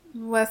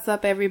What's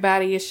up,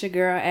 everybody? It's your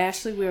girl,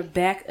 Ashley. We're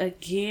back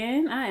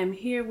again. I am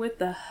here with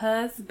the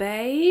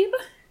husbabe.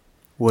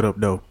 What up,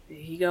 though? There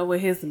you go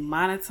with his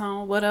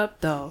monotone. What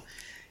up, though?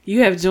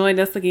 You have joined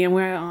us again.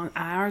 We're on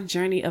our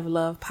Journey of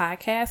Love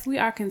podcast. We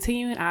are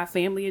continuing our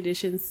Family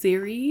Edition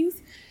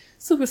series.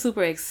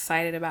 Super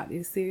excited about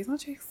this series.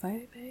 Aren't you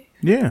excited, babe?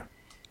 Yeah.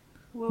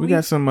 We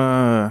got some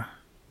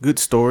good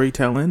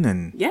storytelling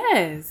and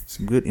yes,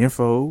 some good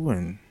info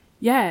and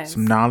yes,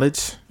 some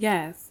knowledge.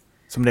 Yes.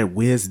 Some of that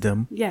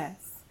wisdom. Yes.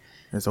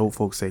 As old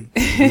folks say.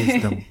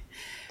 Wisdom.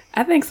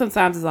 I think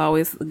sometimes it's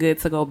always good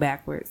to go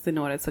backwards in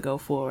order to go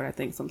forward. I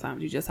think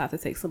sometimes you just have to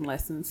take some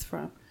lessons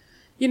from,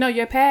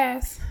 your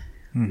past,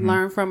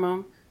 learn from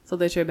them so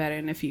that you're better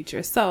in the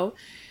future. So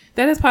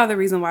that is part of the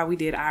reason why we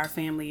did our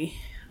Family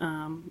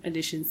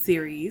Edition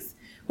series,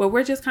 where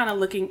we're just kind of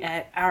looking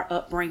at our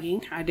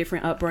upbringing, our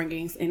different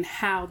upbringings, and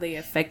how they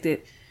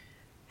affected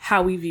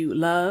how we view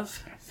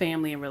love,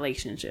 family, and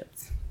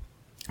relationships.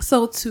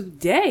 So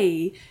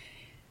today,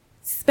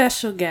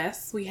 special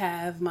guests, we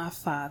have my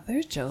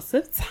father,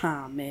 Joseph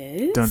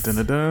Thomas. Dun, dun,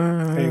 dun,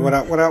 dun. Hey, what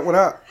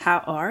up? How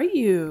are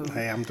you?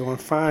 Hey, I'm doing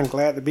fine.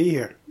 Glad to be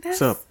here.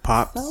 What's up,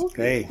 Pops? So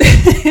hey.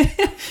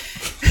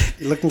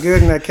 You're looking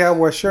good in that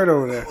cowboy shirt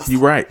over there. You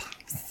right.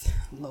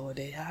 Lord,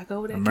 there I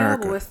go with that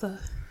America. Cowboy stuff.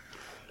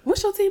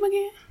 What's your team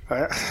again?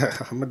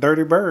 I'm a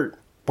dirty bird.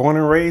 Born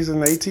and raised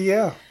in the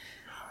ATL.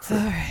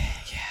 Sorry.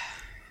 Yeah.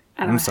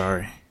 I'm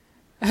sorry.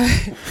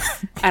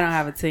 I don't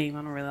have a team.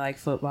 I don't really like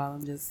football.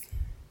 I'm just,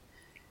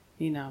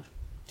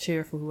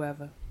 cheer for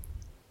whoever.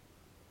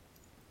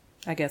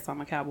 I guess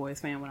I'm a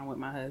Cowboys fan when I'm with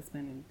my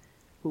husband, and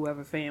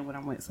whoever fan when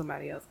I'm with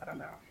somebody else. I don't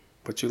know.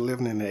 But you're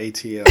living in the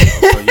ATL,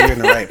 though, so you're in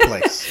the right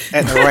place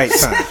at the right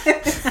time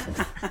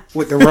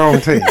with the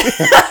wrong team.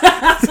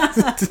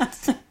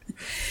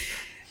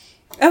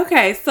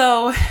 Okay,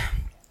 so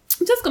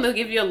I'm just going to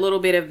give you a little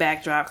bit of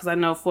backdrop because I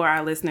know for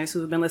our listeners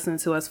who have been listening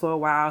to us for a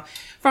while,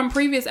 from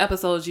previous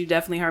episodes, you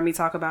definitely heard me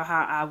talk about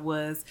how I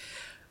was,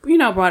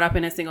 brought up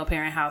in a single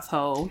parent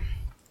household.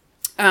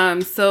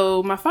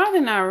 So my father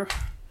and I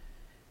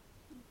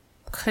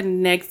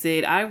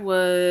connected. I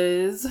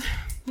was,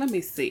 let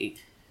me see.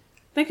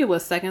 I think it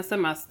was second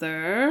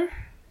semester.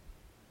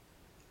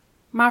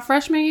 My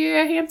freshman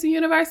year at Hampton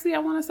University, I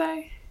want to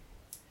say.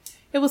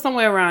 It was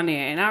somewhere around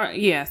there.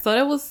 And so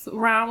it was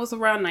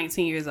around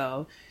 19 years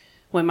old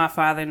when my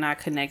father and I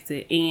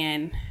connected.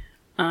 And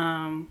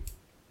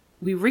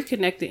we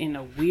reconnected in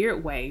a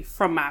weird way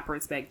from my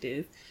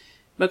perspective.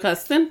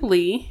 Because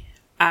simply,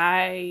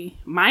 my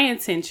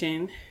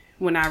intention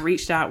when I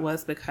reached out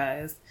was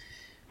because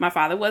my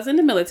father was in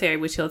the military,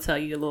 which he'll tell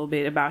you a little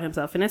bit about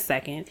himself in a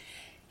second.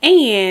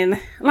 And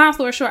long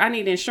story short, I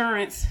need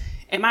insurance.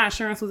 And my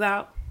insurance was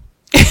out.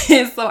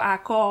 And so I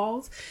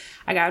called.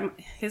 I got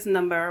his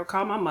number,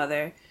 called my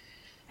mother,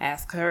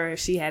 asked her if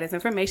she had his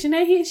information,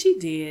 and she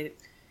did.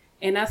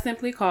 And I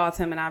simply called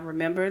him, and I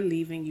remember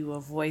leaving you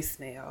a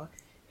voicemail.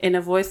 And the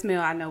voicemail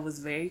I know was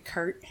very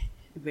curt,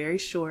 very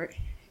short,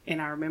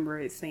 and I remember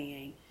it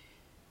saying,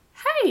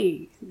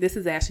 "Hey, this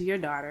is Ashley, your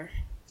daughter,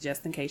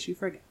 just in case you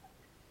forgot.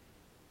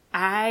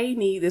 I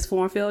need this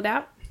form filled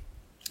out.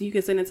 You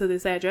can send it to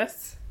this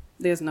address.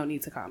 There's no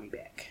need to call me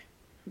back."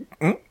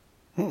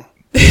 Mm-hmm.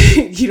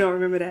 You don't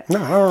remember that?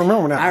 No, I don't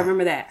remember that. I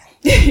remember that.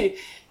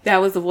 That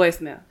was the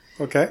voicemail.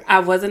 Okay. I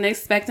wasn't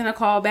expecting a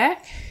call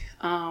back.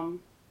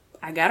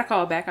 I got a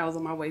call back. I was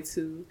on my way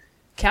to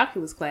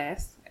calculus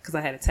class because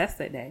I had a test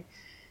that day,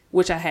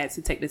 which I had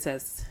to take the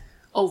test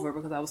over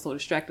because I was so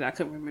distracted I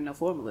couldn't remember no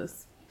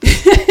formulas.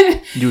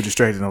 You were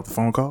distracted off the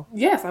phone call?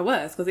 Yes, I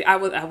was, because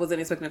I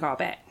wasn't expecting a call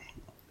back.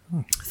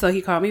 So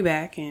he called me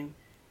back, and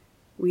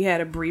we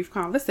had a brief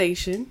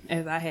conversation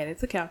as I headed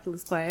to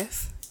calculus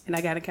class. And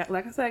I got a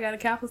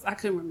calculus. I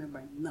couldn't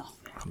remember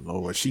nothing. Oh,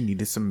 Lord, she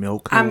needed some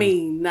milk. I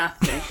mean,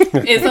 nothing.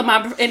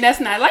 And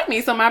that's not like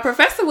me. So my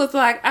professor was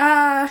like,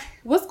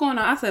 what's going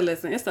on? I said,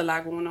 listen, it's a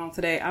lot going on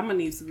today. I'm going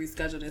to need to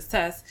reschedule this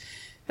test.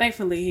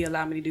 Thankfully, he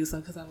allowed me to do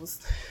so because I was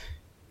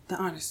the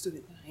honor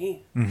student that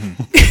I am.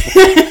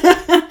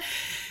 Mm-hmm.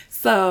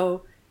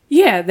 So,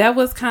 yeah, that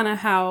was kind of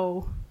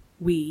how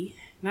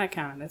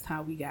that's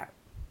how we got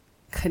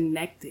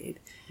connected.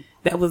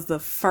 That was the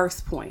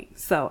first point.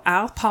 So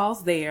I'll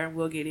pause there.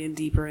 We'll get in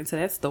deeper into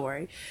that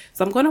story.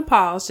 So I'm going to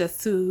pause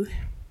just to,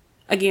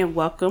 again,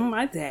 welcome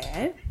my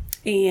dad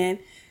and,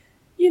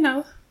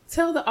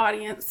 tell the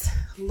audience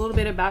a little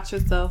bit about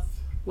yourself,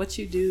 what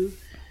you do,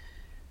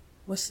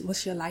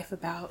 what's your life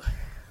about,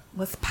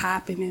 what's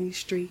popping in the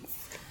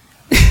streets.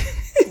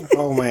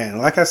 Oh, man.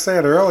 Like I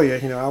said earlier,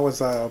 I was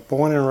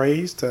born and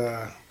raised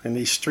in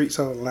these streets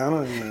of Atlanta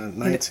in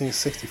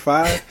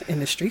 1965. In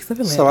the streets of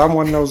Atlanta. So I'm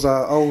one of those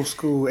old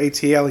school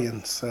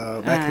ATLians.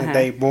 Back in the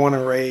day, born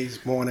and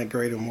raised, born at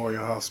Greater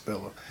Memorial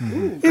Hospital.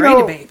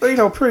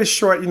 Mm-hmm. Pretty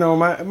short.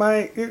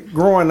 My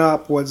growing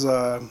up was,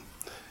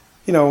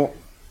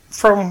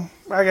 from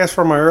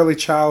my early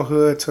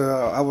childhood to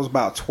I was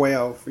about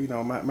 12.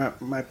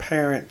 My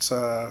parents,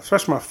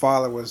 especially my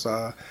father, was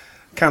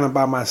kind of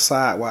by my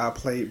side while I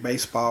played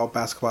baseball,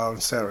 basketball,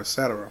 et cetera, et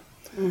cetera.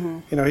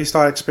 He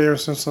started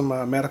experiencing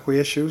some medical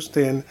issues.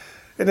 And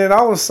then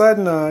all of a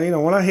sudden,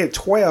 when I hit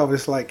 12,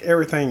 it's like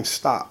everything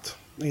stopped.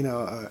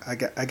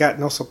 I got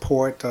no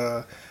support.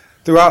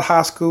 Throughout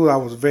high school, I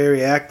was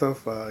very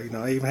active. I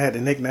even had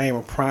the nickname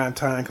of Prime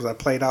Time because I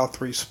played all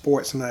 3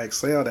 sports and I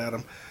excelled at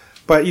them.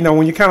 But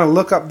when you kind of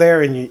look up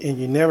there and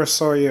you never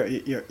saw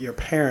your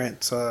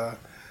parents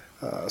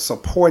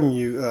supporting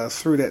you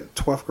through that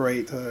 12th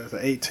grade to the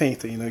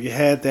 18th, you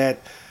had that.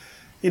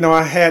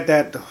 I had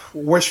that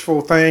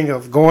wishful thing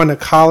of going to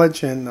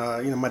college, and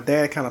my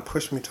dad kind of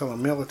pushed me to the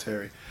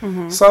military.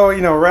 So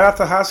right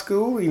after high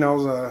school, I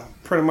was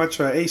pretty much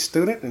an A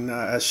student, and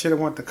I should have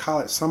went to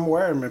college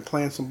somewhere and been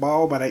playing some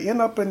ball, but I ended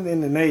up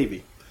in the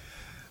Navy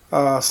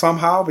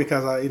somehow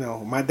because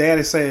my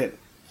daddy said,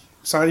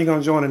 "Son, you're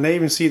gonna join the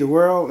Navy and see the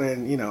world,"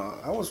 and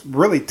I was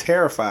really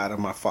terrified of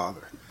my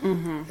father,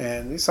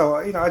 and so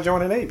I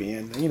joined the Navy,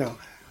 and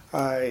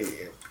I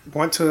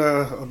went to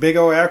a big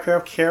old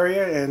aircraft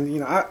carrier,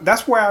 and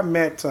that's where I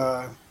met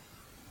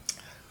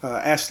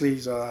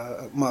Ashley's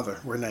mother,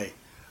 Renee.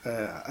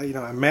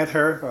 I met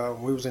her.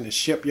 We was in the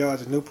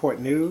shipyards at Newport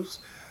News.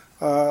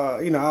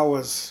 I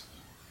was,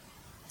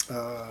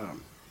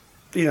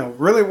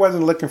 really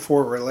wasn't looking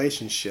for a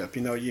relationship.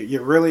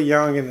 You're really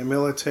young in the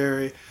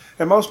military,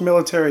 and most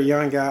military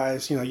young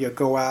guys, you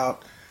go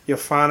out. You'll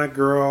find a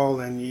girl,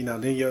 and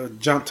then you'll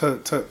jump to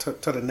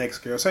the next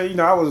girl. So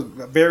I was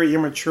very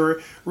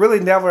immature. Really,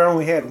 never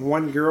only had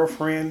one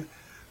girlfriend.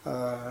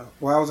 While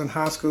I was in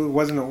high school,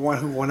 wasn't the one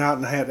who went out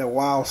and had that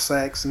wild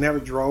sex. Never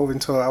drove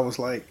until I was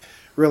like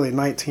really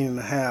 19 and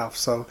a half.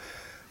 So,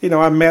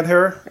 I met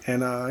her,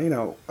 and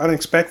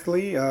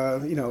unexpectedly, the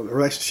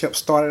relationship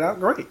started out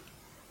great.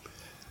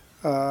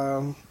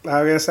 I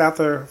guess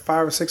after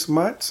 5 or 6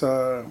 months,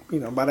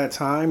 by that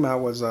time I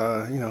was,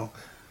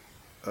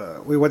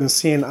 we wasn't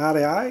seeing eye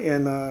to eye,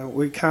 and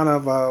we kind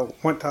of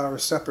went our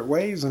separate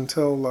ways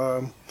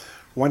until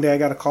one day I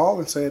got a call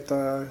and said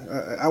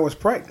I was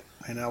pregnant,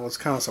 and I was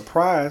kind of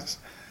surprised.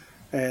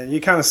 And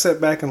you kind of sit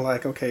back and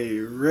like, okay,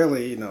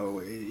 really,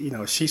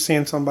 she's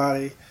seeing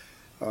somebody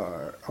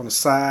on the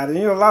side, and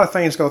a lot of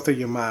things go through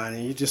your mind,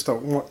 and you just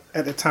don't want,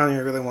 at the time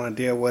you really want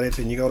to deal with it,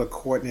 and you go to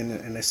court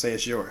and they say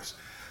it's yours.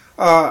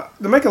 To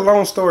make a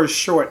long story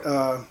short.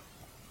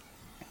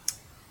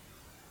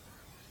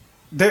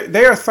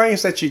 There are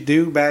things that you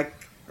do back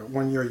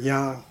when you're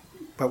young,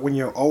 but when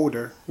you're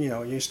older,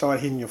 you start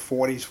hitting your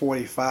 40s,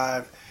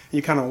 45,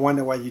 you kind of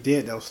wonder why you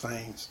did those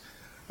things.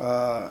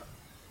 And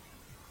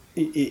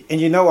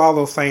all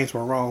those things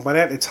were wrong. But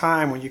at the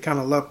time, when you kind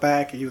of look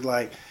back, you're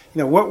like,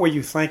 what were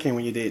you thinking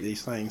when you did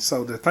these things?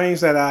 So the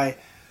things that I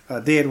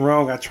did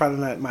wrong, I try to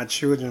let my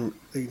children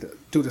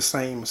do the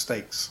same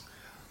mistakes.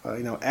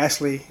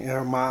 Ashley and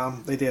her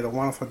mom, they did a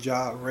wonderful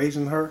job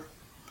raising her.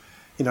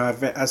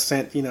 I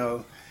sent,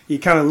 you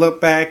kind of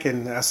look back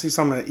and I see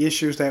some of the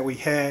issues that we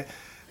had.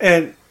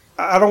 And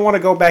I don't want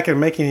to go back and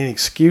make any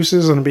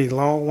excuses and be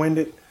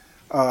long-winded.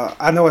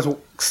 I know it's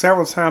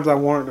several times I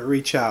wanted to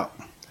reach out.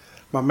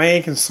 My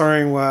main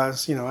concern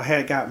was, I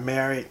had got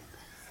married.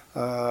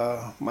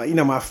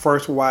 My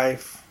first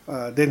wife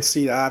didn't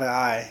see eye to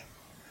eye,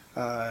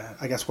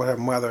 I guess, with her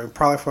mother. And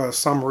probably for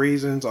some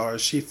reasons, or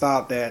she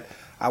thought that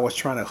I was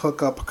trying to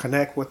hook up,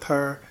 connect with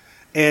her.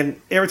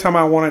 And every time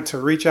I wanted to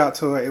reach out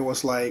to her, it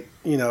was like,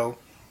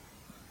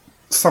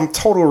 some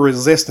total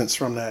resistance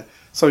from that.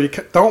 So you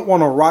don't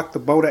want to rock the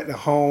boat at the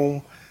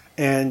home,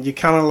 and you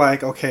kind of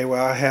like, okay,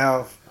 well, I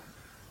have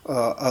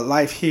a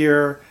life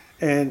here,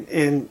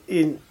 and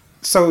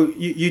so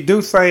you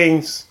do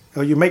things,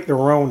 or you make the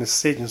wrong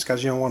decisions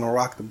because you don't want to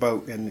rock the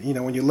boat. And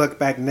when you look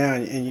back now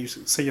and you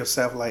see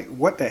yourself like,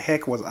 what the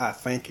heck was I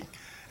thinking?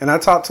 And I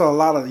talked to a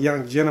lot of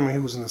young gentlemen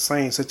who was in the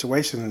same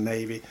situation in the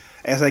Navy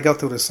as they go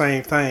through the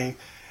same thing,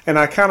 and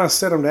I kind of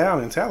sit them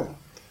down and tell them,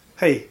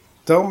 hey,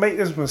 don't make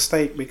this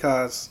mistake,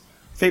 because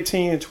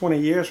 15 and 20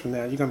 years from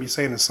now, you're going to be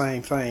saying the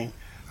same thing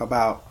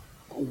about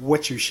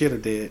what you should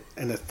have did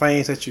and the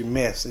things that you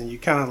missed. And you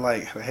kind of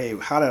like, hey,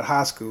 how did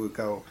high school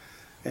go?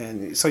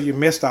 And so you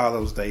missed all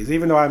those days,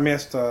 even though I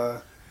missed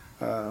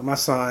my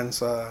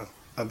son's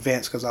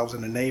events because I was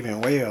in the Navy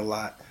and away a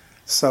lot.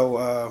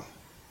 So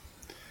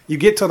you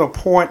get to the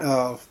point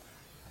of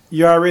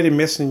you're already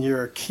missing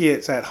your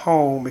kids at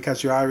home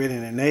because you're already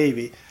in the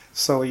Navy.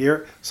 So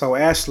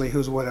Ashley,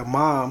 who's with her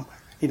mom,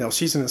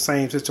 she's in the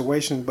same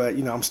situation, but,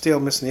 I'm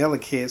still missing the other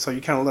kids. So you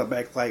kind of look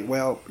back like,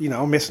 well,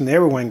 I'm missing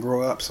everyone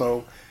grow up.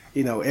 So,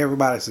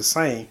 everybody's the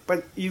same.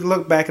 But you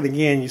look back and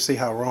again, you see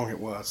how wrong it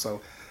was.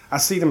 So I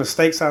see the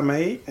mistakes I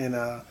made, and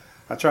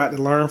I tried to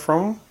learn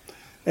from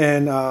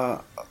them. And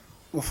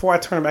before I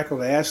turn it back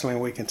over to Ashley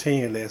and we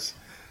continue this,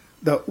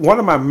 one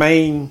of my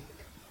main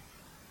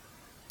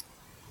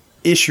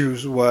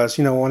issues was,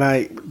 when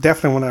I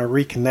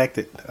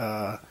reconnected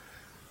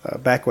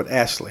back with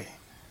Ashley,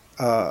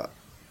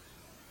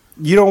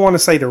 you don't want to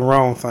say the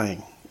wrong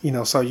thing,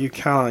 so you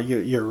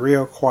you're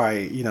real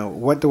quiet.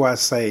 What do I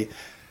say?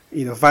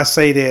 If I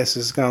say this,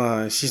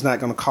 she's not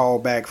gonna call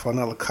back for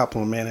another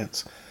couple of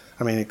minutes.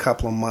 I mean, a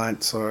couple of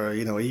months, or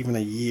even a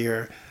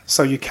year.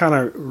 So you kind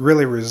of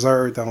really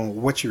reserved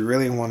on what you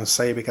really want to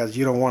say because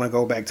you don't want to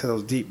go back to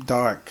those deep,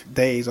 dark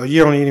days, or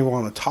you don't even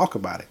want to talk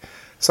about it.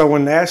 So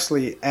when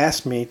Ashley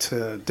asked me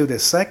to do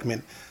this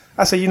segment,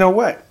 I said, you know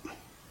what?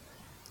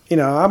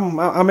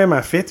 I'm in my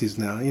 50s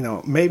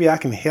now. Maybe I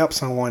can help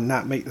someone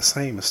not make the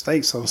same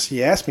mistakes. So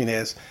she asked me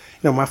this.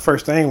 My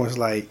first thing was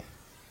like,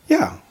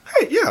 yeah,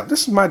 hey, yeah,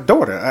 this is my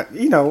daughter.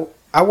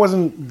 I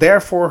wasn't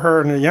there for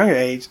her in a younger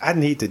age. I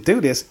need to do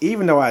this,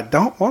 even though I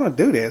don't want to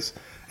do this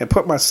and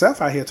put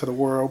myself out here to the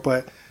world.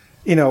 But,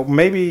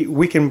 maybe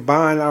we can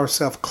bind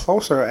ourselves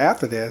closer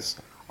after this,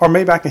 or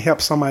maybe I can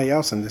help somebody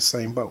else in the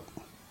same boat.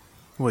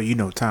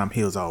 Well, time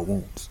heals all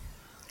wounds.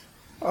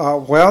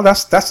 Well,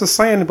 that's the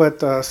saying,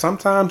 but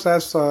sometimes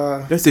that's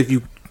if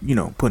you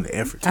putting the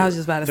effort. I was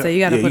just about to say you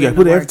got to put in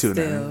the effort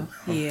still.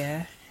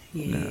 Yeah.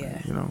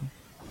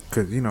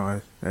 Because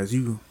as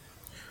you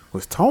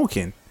was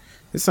talking,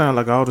 it sounded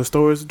like all the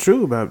stories are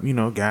true about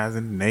guys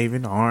in the Navy,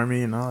 and the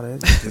Army, and all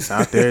that, just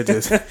out there,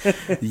 just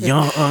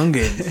young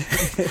and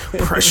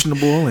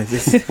impressionable, and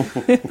just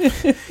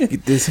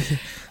get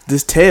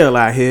this tail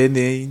out here, and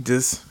then you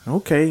just,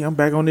 okay, I'm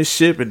back on this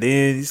ship, and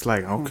then it's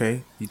like,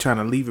 okay, you're trying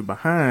to leave it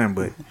behind,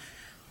 but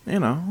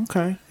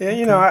okay.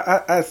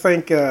 Yeah, I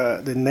think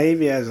the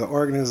Navy as an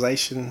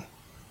organization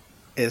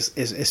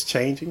is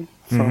changing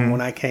from when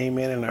I came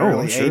in the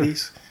early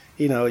 80s.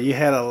 You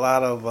had a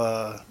lot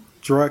of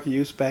drug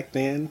use back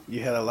then.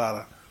 You had a lot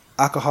of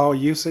alcohol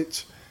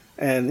usage,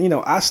 and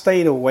I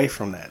stayed away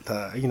from that.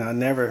 I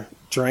never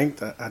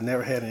drank. I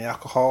never had any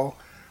alcohol,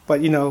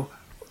 but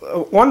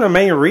one of the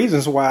main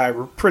reasons why I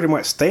pretty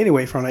much stayed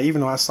away from it,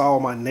 even though I saw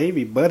my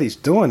Navy buddies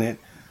doing it,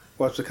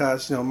 was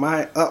because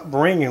my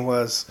upbringing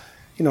was,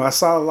 I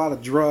saw a lot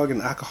of drug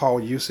and alcohol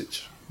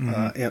usage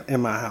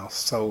in my house.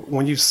 So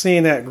when you're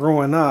seeing that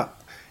growing up,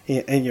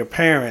 and your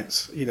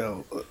parents,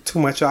 too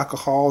much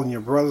alcohol, and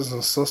your brothers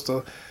and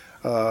sister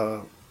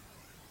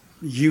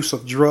use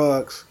of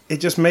drugs, it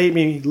just made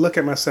me look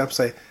at myself and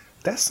say,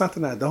 that's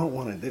something I don't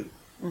want to do.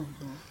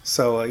 Mm-hmm.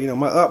 So,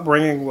 my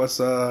upbringing was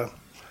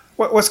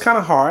kind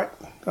of hard,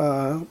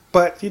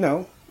 but,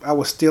 I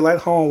was still at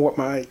home with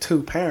my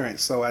two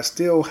parents, so I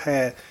still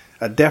had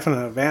a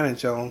definite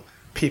advantage on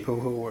people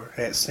who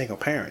had single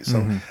parents.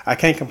 So I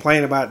can't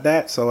complain about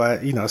that. So I,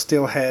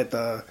 still had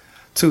 2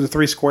 to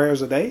 3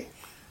 squares a day,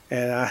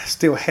 and I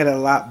still had it a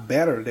lot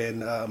better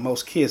than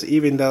most kids,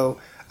 even though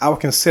I would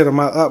consider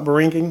my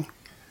upbringing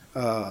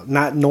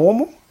not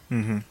normal.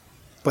 Mm-hmm.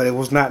 But it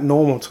was not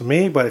normal to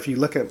me. But if you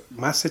look at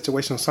my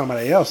situation with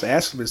somebody else,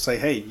 Ashley would say,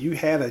 hey, you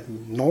had a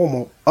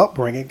normal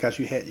upbringing because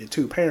you had your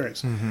two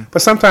parents. Mm-hmm.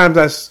 But sometimes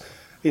that's,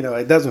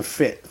 it doesn't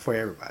fit for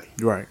everybody.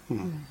 Right.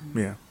 Mm-hmm.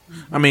 Yeah.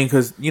 I mean,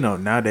 because,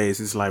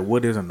 nowadays it's like,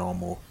 what is a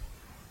normal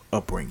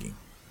upbringing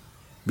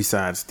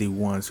besides the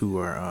ones who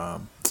are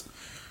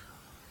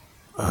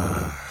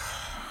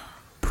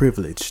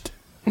privileged?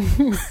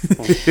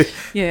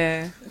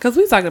 Yeah, because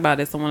we talked about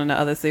this in one of the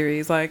other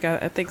series. Like,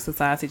 I think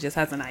society just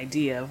has an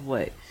idea of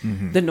what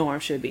the norm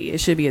should be. It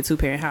should be a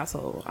 2-parent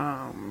household.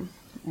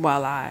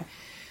 While I,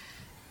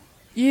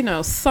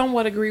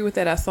 somewhat agree with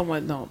that, I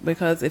somewhat don't.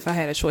 Because if I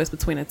had a choice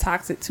between a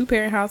toxic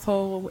 2-parent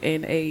household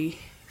and a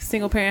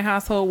single-parent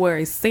household where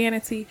it's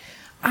sanity,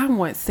 I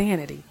want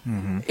sanity.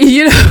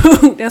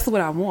 Mm-hmm. That's what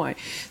I want.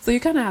 So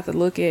you kind of have to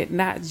look at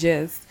not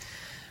just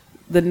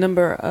the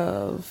number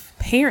of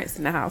parents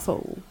in the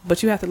household,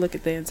 but you have to look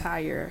at the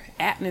entire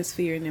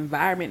atmosphere and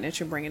environment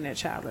that you're bringing that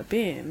child up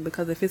in,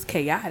 because if it's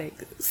chaotic,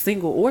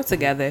 single or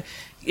together,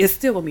 it's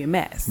still gonna be a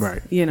mess,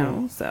 right?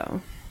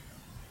 So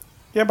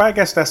yeah, but I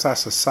guess that's how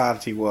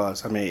society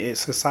was. I mean,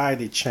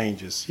 society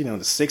changes. The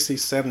 60s,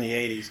 70s,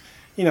 80s,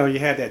 you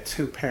had that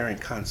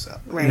 2-parent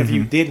concept, right? And if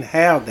you didn't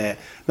have that,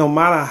 no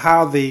matter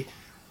how the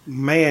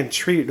man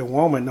treated the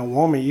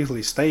woman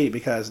usually stayed,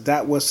 because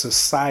that was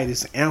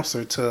society's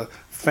answer to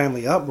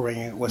family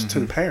upbringing, was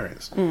 2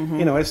 parents.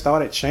 It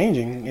started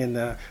changing in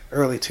the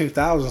early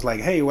 2000s, like,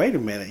 hey, wait a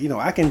minute,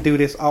 I can do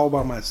this all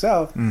by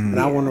myself, and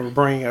I want to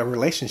bring a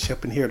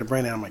relationship in here to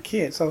bring out my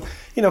kids. So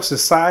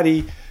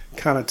society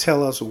kind of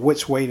tell us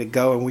which way to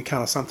go, and we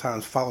kind of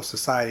sometimes follow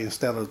society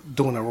instead of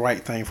doing the right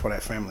thing for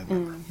that family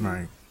member.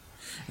 Right.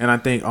 And I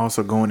think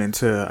also going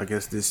into, I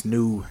guess, this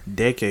new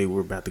decade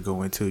we're about to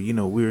go into,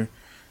 we're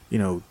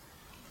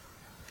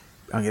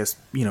I guess,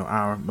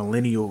 our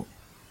millennial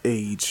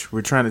age,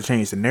 we're trying to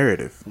change the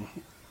narrative,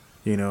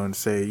 and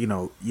say,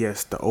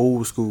 yes, the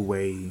old school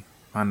way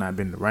might not have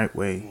been the right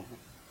way,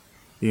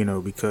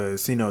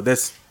 because,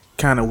 that's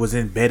kind of was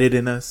embedded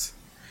in us.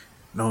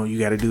 No, you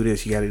got to do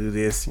this, you got to do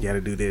this, you got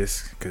to do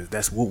this, because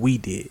that's what we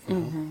did.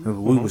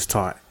 We was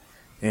taught.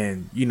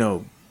 And,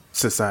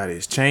 society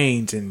has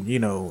changed,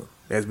 and,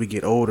 as we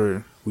get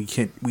older, we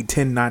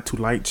tend not to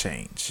like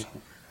change.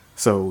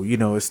 So,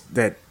 it's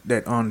that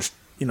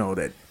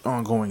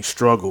ongoing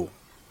struggle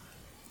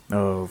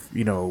of,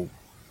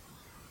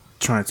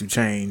 trying to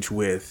change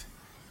with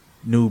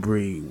new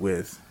breed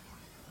with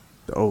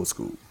the old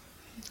school.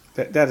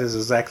 That is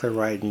exactly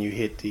right, and you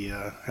hit the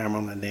hammer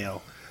on the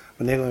nail.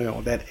 When they're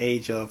at that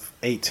age of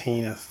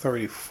 18 or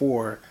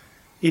 34,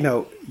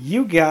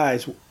 you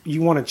guys,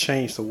 you want to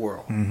change the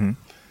world. Mm-hmm.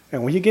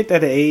 And when you get to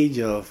the age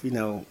of,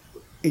 in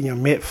your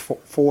mid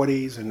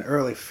 40s and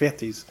early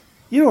 50s,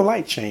 you don't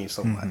like change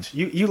so much.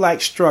 You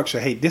like structure.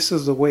 Hey, this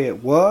is the way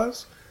it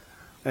was,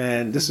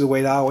 and this is the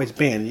way it's always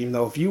been.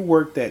 If you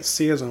worked at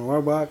Sears and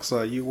Roebuck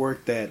or you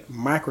worked at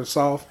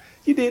Microsoft,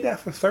 you did that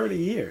for 30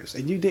 years.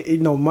 And you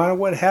did, no matter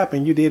what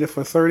happened, you did it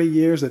for 30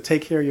 years to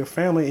take care of your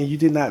family, and you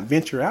did not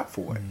venture out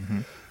for it.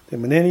 Mm-hmm. The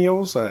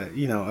millennials,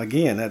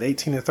 again, that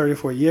 18 to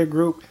 34 year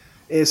group,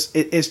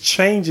 it's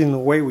changing the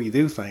way we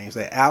do things,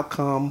 the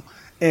outcome.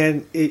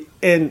 And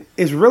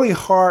it's really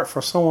hard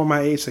for someone my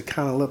age to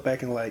kind of look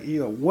back and like,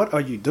 what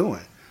are you doing?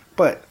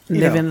 But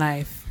living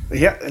life.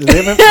 Yeah,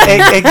 living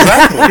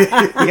exactly.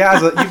 You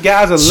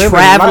guys are living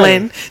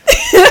traveling.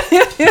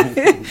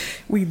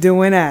 Life. We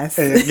doing us.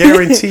 And I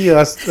guarantee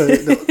us,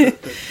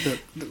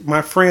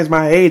 my friends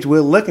my age,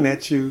 we're looking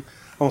at you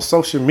on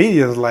social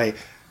media like,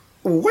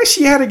 where's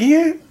she at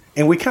again?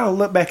 And we kind of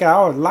look back at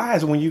our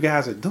lives when you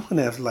guys are doing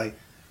that. It's like,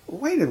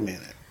 wait a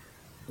minute.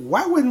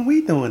 Why wasn't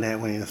we doing that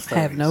when in the 30s? I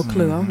have no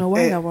clue. I don't know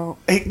why I won't.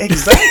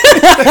 Exactly.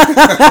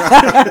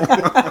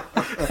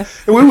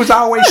 We was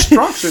always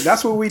structured.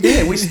 That's what we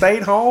did. We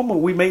stayed home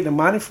and we made the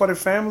money for the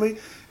family,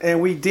 and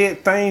we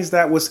did things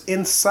that was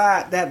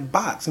inside that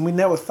box, and we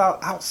never thought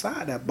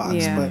outside that box.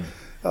 Yeah.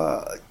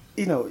 But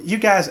you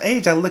guys'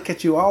 age, I look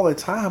at you all the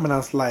time, and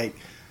I'm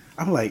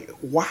like,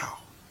 wow.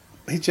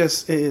 It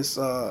just is.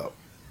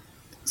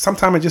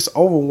 Sometimes it's just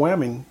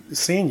overwhelming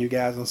seeing you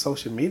guys on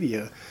social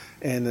media.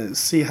 And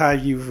see how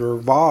you've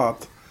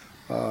evolved,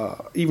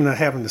 even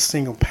having a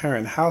single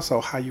parent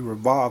household, how you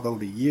evolved over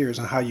the years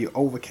and how you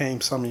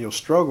overcame some of your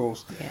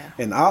struggles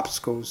and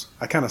obstacles.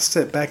 I kind of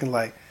sit back and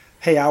like,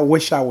 hey, I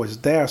wish I was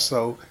there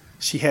so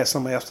she had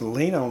somebody else to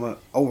lean on to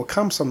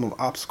overcome some of the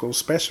obstacles,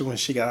 especially when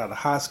she got out of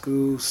high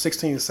school,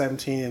 16 to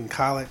 17 in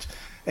college.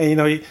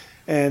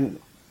 And,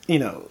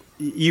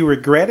 you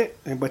regret it,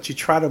 but you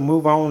try to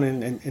move on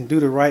and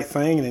do the right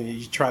thing, and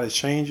you try to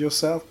change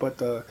yourself.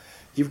 But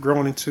you've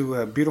grown into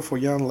a beautiful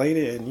young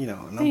lady, and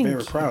I'm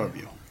very proud of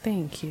you.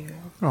 Thank you.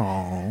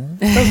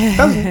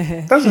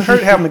 Aww. Doesn't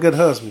hurt having a good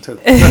husband too.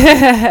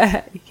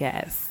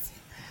 Yes.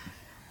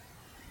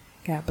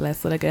 God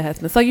bless with a good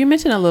husband. So you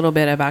mentioned a little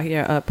bit about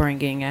your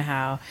upbringing and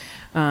how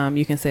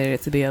you consider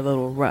it to be a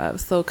little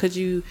rough. So could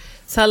you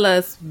tell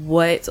us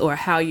what or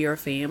how your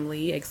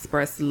family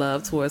expressed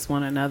love towards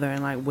one another,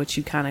 and like what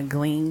you kind of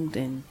gleaned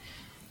and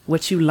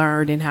what you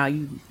learned and how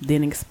you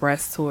then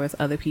expressed towards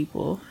other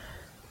people?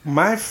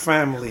 My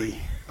family,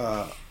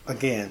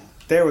 again,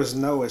 there was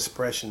no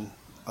expression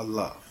of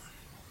love.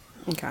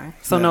 Okay.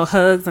 So no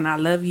hugs and I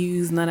love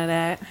yous, none of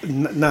that?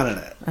 None of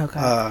that. Okay.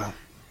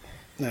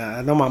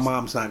 I know my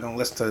mom's not going to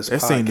listen to this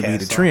podcast. That seemed to be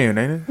the trend,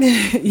 ain't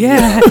it?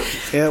 Yeah.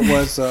 It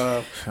was...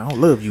 I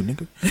don't love you,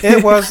 nigga.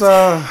 It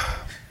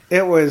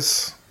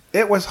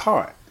was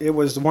hard. It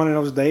was one of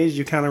those days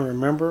you kind of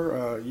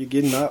remember you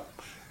getting up,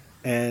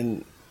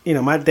 and,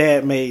 my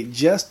dad made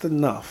just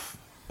enough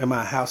in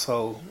my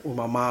household with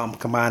my mom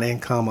combined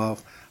income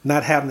of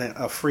not having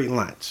a free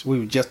lunch. We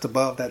were just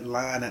above that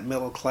line at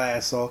middle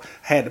class, so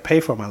I had to pay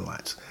for my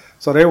lunch.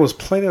 So there was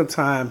plenty of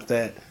times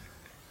that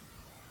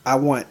I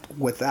went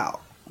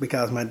without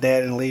because my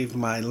dad didn't leave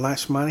my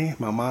lunch money,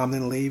 my mom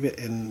didn't leave it,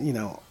 and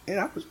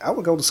I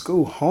would go to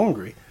school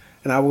hungry,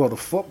 and I would go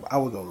to football. I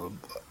would go to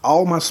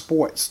all my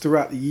sports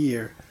throughout the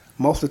year.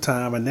 Most of the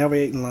time, I never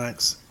ate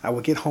lunch. I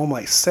would get home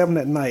like 7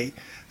 at night.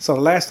 So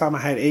the last time I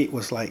had 8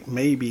 was like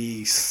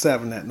maybe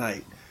 7 at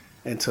night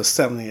until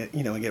 7,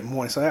 get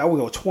morning. So I would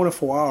go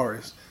 24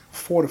 hours,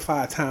 4 to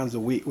 5 times a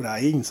week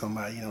without eating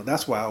somebody.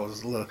 That's why I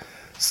was a little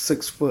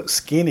 6 foot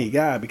skinny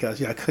guy,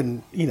 because I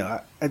couldn't,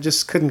 I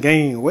just couldn't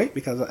gain any weight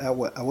because I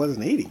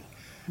wasn't eating,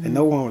 and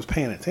no one was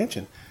paying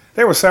attention.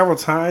 There were several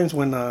times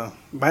when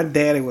my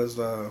daddy was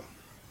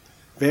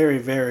very,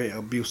 very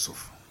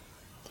abusive.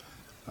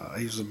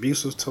 He was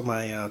abusive to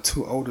my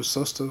 2 older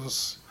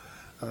sisters,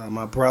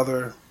 my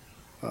brother.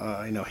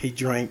 He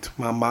drank.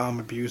 My mom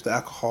abused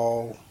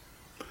alcohol.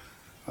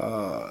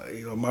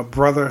 My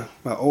brother,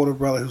 my older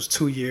brother, who's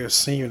 2 years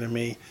senior than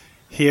me,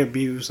 he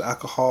abused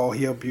alcohol.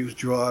 He abused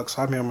drugs.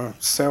 I remember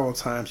several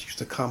times he used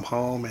to come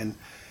home and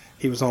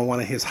he was on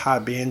one of his high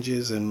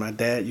binges, and my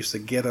dad used to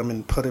get him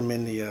and put him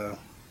in the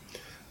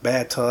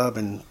bathtub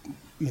and,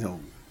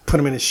 put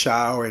him in the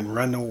shower and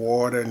run the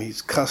water, and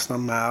he's cussing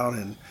him out.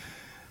 And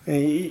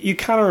you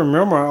kind of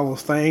remember all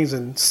those things.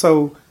 And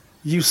so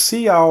you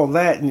see all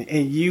that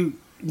and you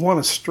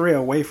want to stray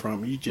away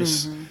from it. You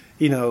just,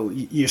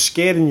 you're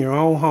scared in your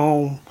own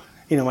home.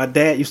 My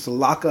dad used to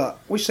lock up.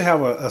 We used to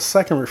have a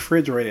second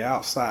refrigerator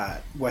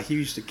outside where he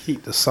used to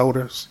keep the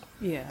sodas,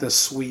 the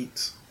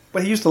sweets.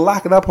 But he used to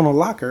lock it up on a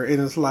locker,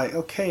 and it's like,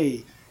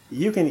 okay,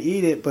 you can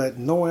eat it, but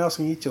no one else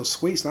can eat your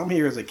sweets. And I'm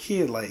here as a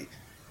kid like,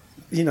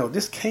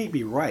 this can't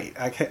be right.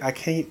 I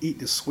can't eat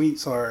the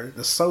sweets or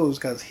the sodas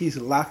because he's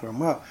locking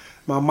them up.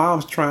 My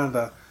mom's trying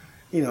to,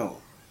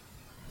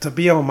 to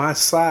be on my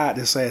side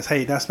that says,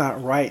 hey, that's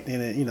not right.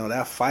 And,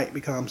 that fight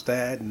becomes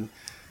that.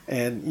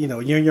 And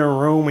you're in your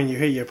room and you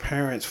hear your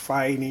parents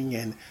fighting,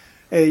 and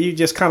and you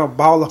just kind of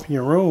ball up in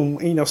your room.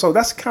 So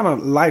that's the kind of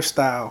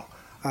lifestyle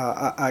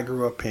I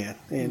grew up in.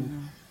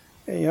 And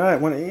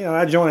when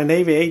I joined the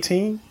Navy at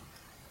 18.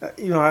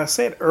 I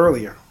said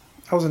earlier,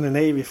 I was in the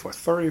Navy for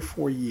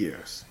 34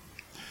 years.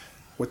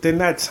 Within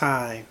that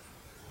time,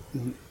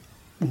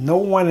 no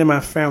one in my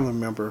family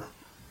member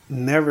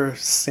never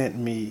sent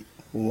me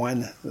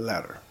one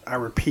letter. I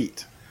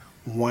repeat,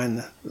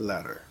 one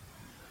letter.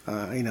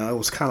 It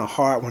was kind of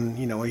hard when,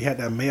 you had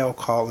that mail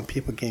call and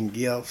people getting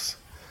gifts.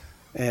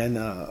 And,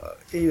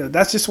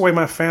 that's just the way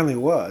my family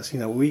was.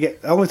 The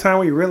only time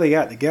we really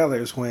got together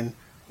is when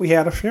we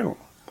had a funeral.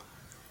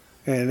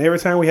 And every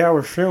time we have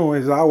a funeral,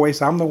 it's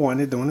always I'm the one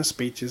that's doing the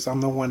speeches.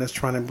 I'm the one that's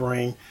trying to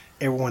bring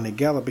everyone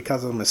together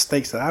because of the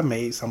mistakes that I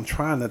made. So I'm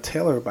trying to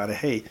tell everybody,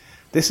 hey,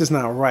 this is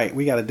not right.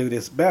 We got to do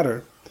this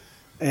better.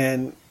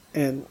 And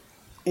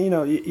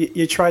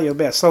you try your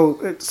best.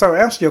 So to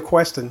answer your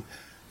question,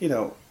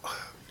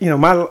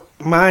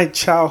 my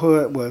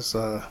childhood was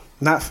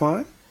not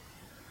fun.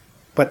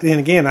 But then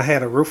again, I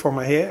had a roof on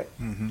my head,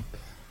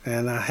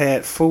 and I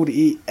had food to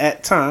eat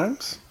at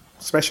times,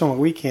 especially on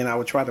the weekend. I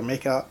would try to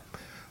make up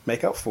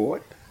for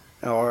it,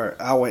 or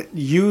I would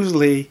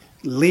usually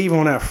leave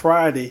on that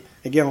Friday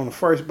and get on the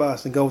first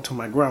bus and go to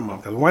my grandma.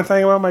 Because one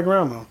thing about my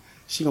grandma,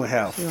 she gonna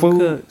have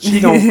food. She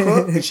gonna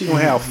cook, and she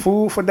gonna have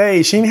food for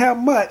days. She didn't have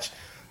much,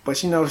 but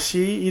she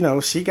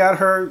got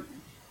her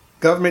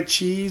government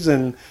cheese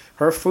and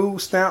her food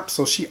stamps,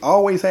 so she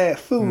always had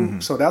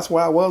food. So that's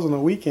where I was on the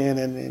weekend,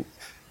 and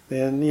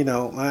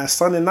then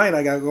Sunday night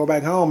I gotta go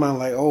back home. And I'm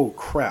like, oh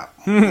crap,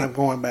 I'm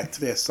going back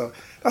to this. So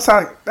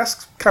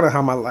that's kind of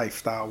how my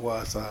lifestyle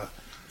was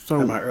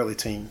in my early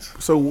teens.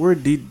 So where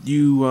did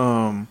you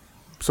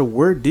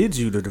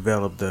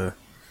develop the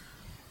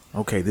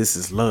okay, this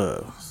is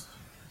love?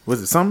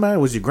 Was it somebody?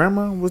 Was your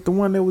grandma was the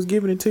one that was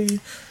giving it to you?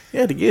 You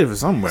had to give it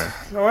somewhere.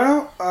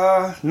 Well,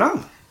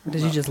 no.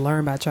 Did you just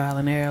learn by trial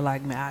and error?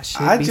 Like, man, I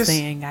should be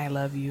saying I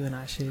love you, and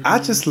I should. I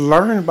just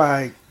learned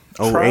by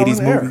old trial 80s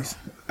and error. movies.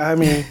 I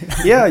mean,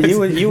 yeah,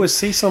 you would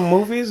see some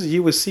movies.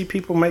 You would see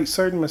people make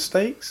certain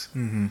mistakes.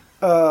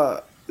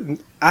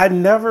 I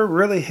never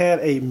really had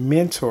a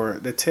mentor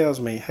that tells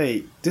me,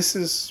 hey, this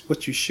is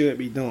what you should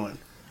be doing.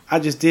 I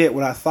just did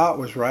what I thought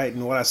was right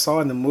and what I saw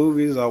in the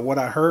movies or what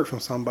I heard from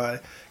somebody.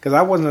 Because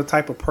I wasn't the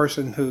type of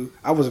person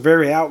I was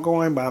very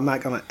outgoing, but I'm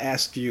not going to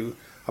ask you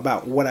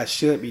about what I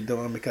should be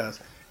doing because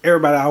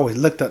everybody always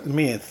looked up to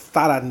me and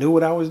thought I knew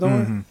what I was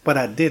doing, but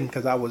I didn't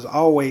because I was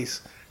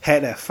always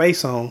had that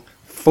face on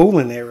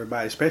fooling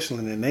everybody, especially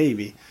in the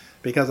Navy,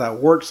 because I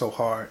worked so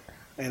hard.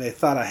 And they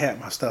thought I had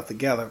my stuff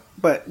together.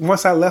 But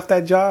once I left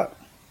that job,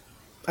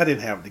 I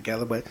didn't have it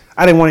together. But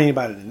I didn't want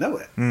anybody to know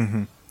it.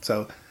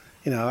 So,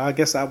 I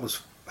guess I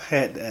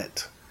had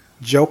that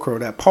joker,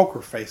 that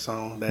poker face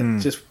on,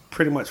 that just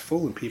pretty much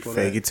fooling people.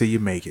 Fake it till you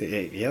make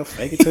it. Yeah,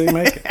 fake it till you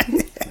make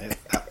it.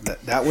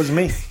 That was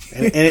me.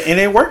 And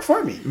it worked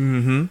for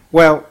me.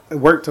 Well, it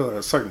worked to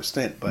a certain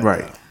extent. But,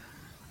 right.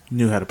 You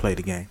knew how to play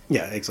the game.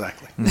 Yeah,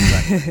 exactly.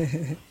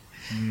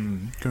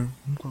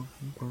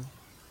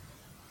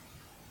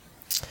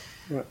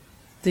 Okay.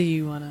 Do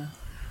you want to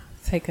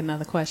take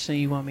another question? Or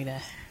you want me to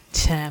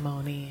chime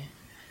on in?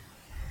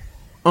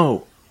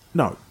 Oh,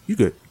 no, you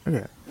good.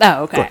 Okay.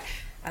 Oh, okay.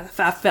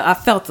 I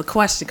felt the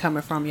question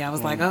coming from you. I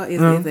was like, oh,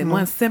 is it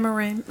one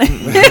simmering?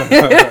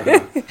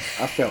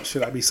 I felt,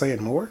 should I be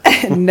saying more?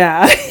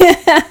 No.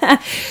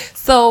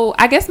 So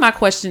I guess my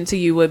question to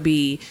you would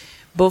be,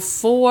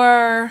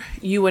 before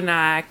you and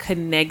I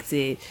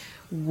connected,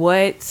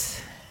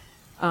 what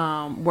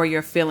were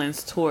your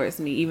feelings towards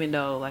me, even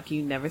though like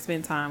you never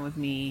spent time with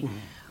me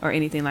or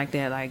anything like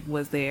that? Like,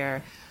 was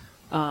there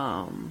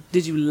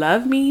did you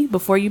love me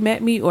before you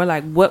met me, or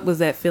like what was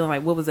that feeling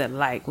like? What was that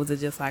like? Was it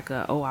just like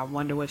I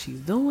wonder what she's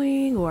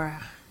doing, or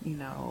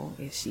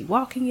is she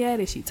walking yet,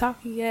 is she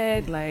talking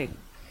yet? Like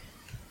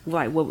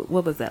what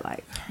was that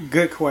like?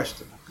 Good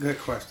question.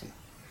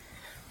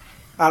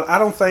 I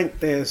don't think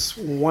there's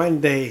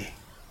one day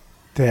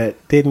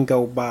that didn't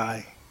go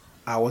by.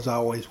 I was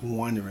always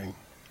wondering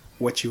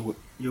what you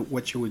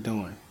were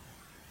doing,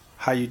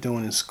 how you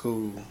doing in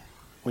school,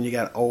 when you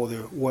got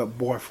older, what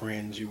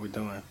boyfriends you were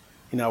doing.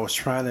 I was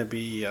trying to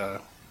be a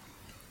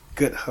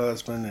good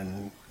husband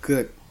and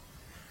good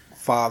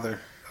father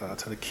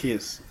to the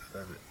kids,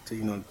 to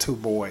the two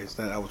boys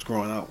that I was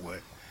growing up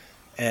with.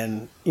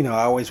 And, I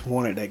always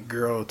wanted that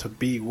girl to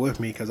be with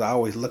me because I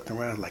always looked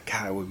around like,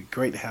 God, it would be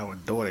great to have a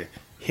daughter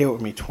here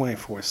with me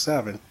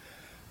 24/7.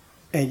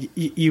 And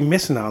you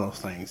missing all those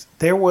things.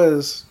 There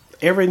was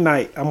every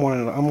night. I'm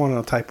one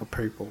of the type of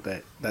people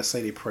that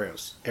say their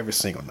prayers every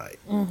single night.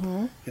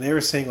 And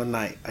every single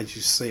night, I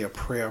just say a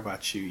prayer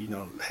about you.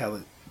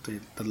 Have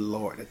the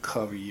Lord to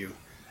cover you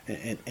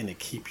and to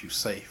keep you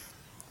safe.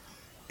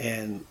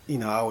 And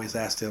I always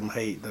ask them,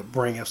 hey, to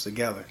bring us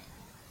together.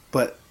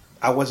 But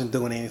I wasn't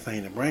doing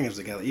anything to bring us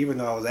together. Even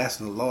though I was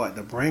asking the Lord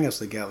to bring us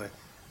together,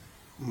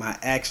 my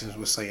actions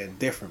were saying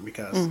different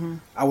because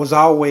I was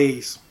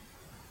always,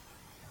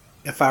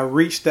 if I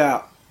reached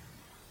out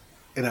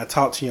and I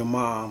talked to your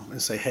mom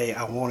and say, hey,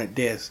 I wanted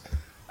this,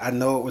 I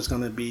know it was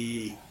going to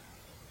be.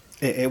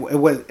 It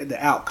was the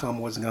outcome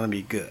wasn't going to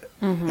be good,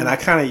 and I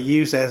kind of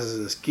used that as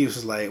an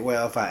excuse. Like,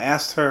 well, if I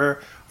asked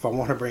her if I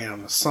want her to bring it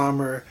in the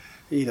summer,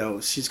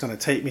 she's going to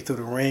take me through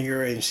the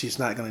ringer, and she's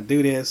not going to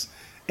do this.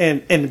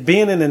 And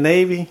being in the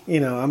Navy,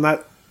 I'm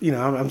not,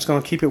 I'm just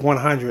going to keep it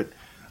 100.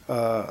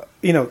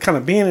 Kind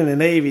of being in the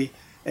Navy,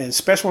 and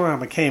especially when I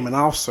became an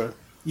officer,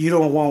 you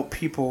don't want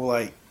people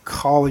like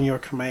calling your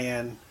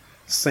command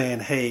saying,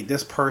 "Hey,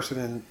 this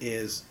person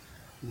is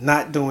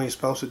not doing what he's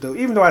supposed to do."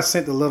 Even though I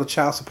sent the little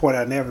child support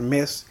I never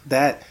missed,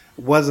 that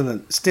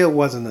still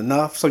wasn't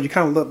enough. So you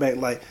kind of look back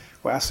like,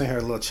 well, I sent her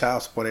a little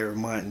child support every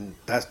month, and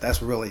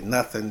that's really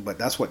nothing. But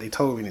that's what they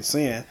told me to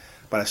send.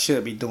 But I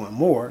should be doing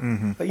more.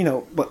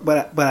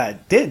 But I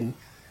didn't.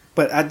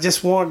 But I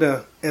just wanted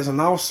to, as an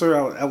officer,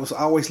 I was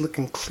always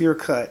looking clear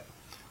cut,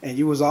 and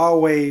you was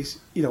always,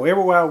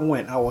 everywhere I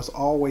went, I was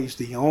always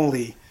the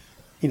only,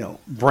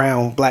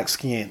 brown, black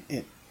skin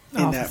in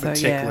that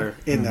particular.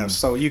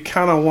 So you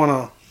kind of want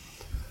to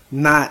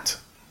not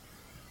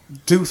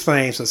do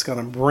things that's going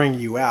to bring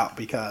you out,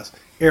 because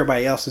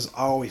everybody else is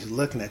always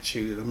looking at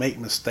you to make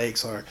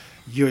mistakes, or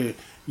you're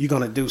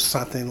going to do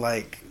something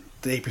like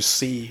they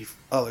perceive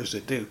others to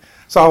do.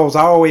 So I was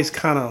always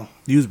kind of.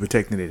 You was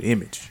protecting that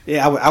image.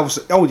 Yeah, I was.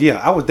 Oh yeah,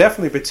 I was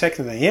definitely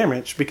protecting the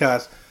image,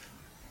 because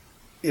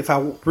if I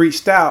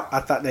reached out, I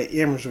thought that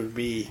image would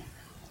be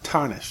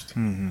tarnished.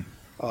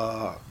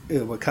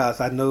 Because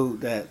I knew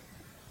that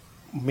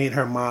me and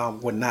her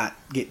mom would not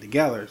get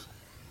together,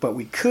 but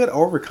we could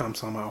overcome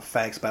some of our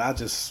facts. But I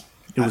just.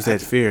 It was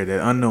that fear,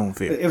 that unknown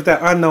fear. It was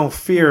that unknown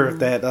fear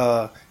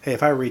that, hey,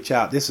 if I reach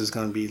out, this is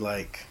going to be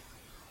like,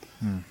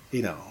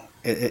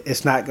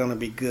 it's not going to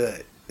be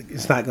good.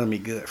 It's not going to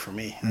be good for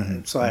me.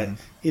 So I,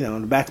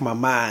 in the back of my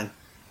mind,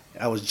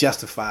 I was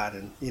justified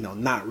in,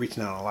 not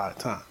reaching out a lot of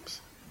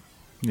times.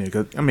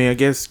 Yeah, I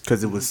guess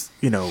because it was,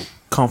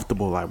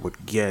 comfortable, I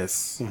would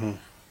guess.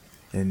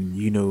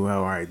 And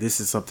all right, this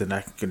is something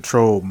I can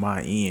control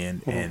my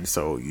end. And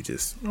so you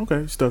just,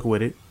 stuck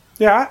with it.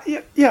 Yeah.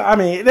 I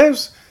mean,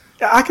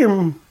 I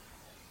can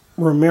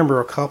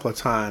remember a couple of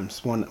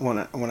times when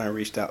I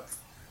reached out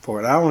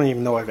for it. I don't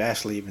even know if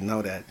Ashley even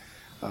know that.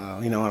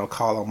 I'll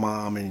call her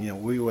mom,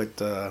 and we would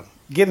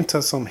get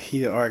into some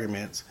heated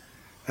arguments,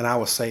 and I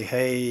would say,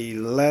 "Hey,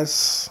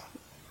 let's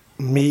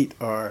meet,"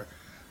 or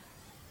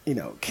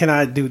 "Can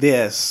I do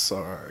this?"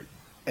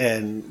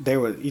 And there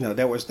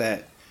was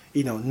that,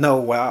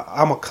 no, well,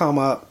 I'm gonna come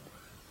up,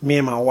 me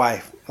and my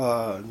wife.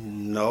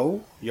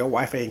 No, your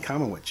wife ain't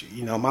coming with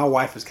you. My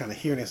wife is kind of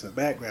hearing this in the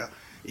background.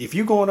 If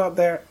you going up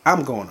there,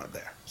 I'm going up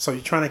there. So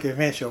you're trying to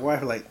convince your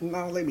wife, like,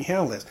 no, let me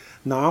handle this.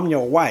 No, I'm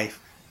your wife.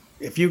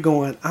 If you're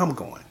going, I'm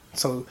going.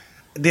 So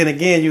then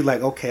again, you're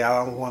like, okay,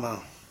 I don't want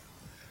to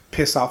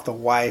piss off the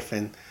wife,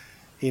 and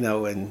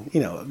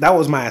that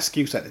was my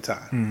excuse at the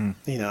time.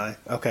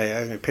 Okay,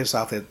 I'm gonna piss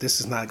off that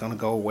this is not going to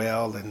go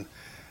well, and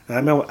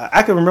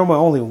I can remember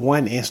only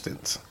one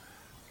instance.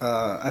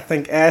 I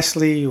think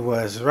Ashley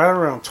was right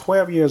around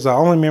 12 years old. I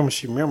only remember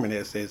she remembered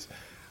this is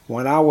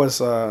when I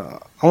was on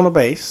the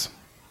base,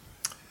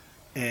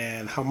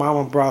 and her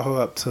mama brought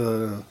her up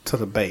to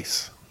the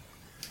base.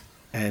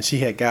 And she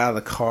had got out of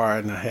the car,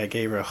 and I had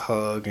gave her a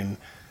hug, and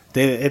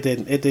then it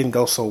didn't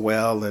go so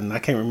well, and I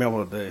can't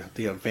remember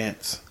the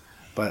events,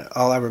 but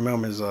all I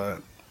remember is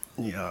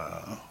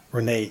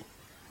Renee,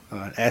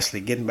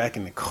 Ashley getting back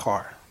in the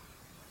car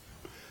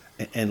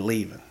and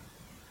leaving,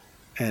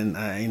 and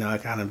I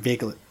kind of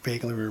vaguely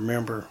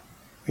remember,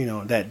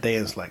 that day.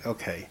 It's like,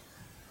 okay,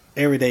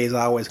 every day is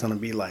always going to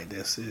be like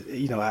this.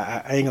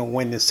 I ain't gonna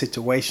win this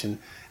situation.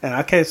 And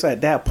I guess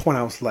at that point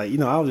I was like,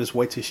 I'll just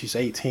wait till she's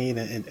 18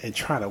 and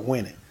try to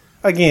win it.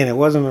 Again, it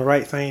wasn't the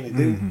right thing to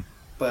do,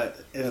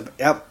 but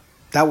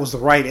that was the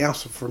right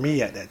answer for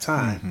me at that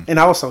time. And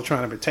also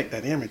trying to protect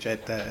that image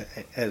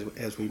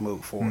as we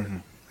move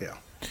forward. Yeah.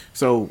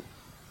 So,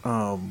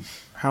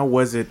 how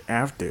was it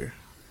after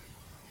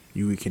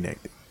you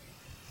reconnected?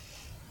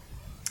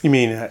 You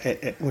mean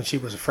when she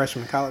was a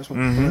freshman in college?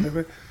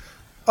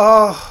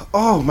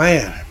 Oh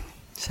man,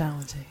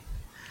 challenging.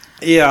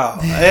 Yeah,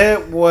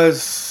 it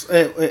was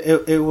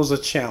a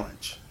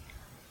challenge.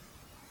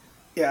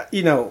 Yeah,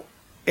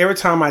 every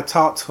time I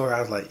talked to her,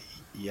 I was like,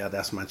 yeah,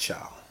 that's my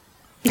child.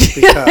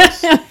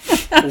 Because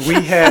we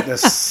had the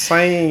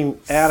same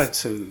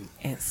attitude.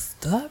 And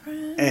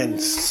stubborn.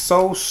 And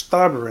so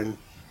stubborn.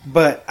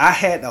 But I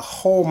had to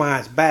hold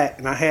mine back,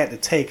 and I had to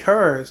take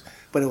hers.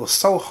 But it was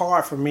so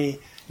hard for me,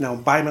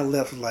 bite my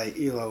lips like,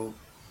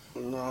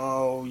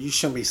 no, you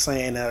shouldn't be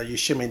saying that, or you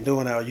shouldn't be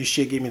doing that, or you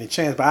should give me the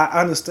chance. But I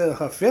understood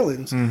her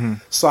feelings,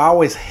 so I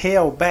always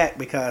held back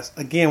because,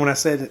 again, when I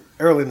said it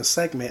early in the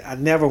segment, I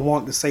never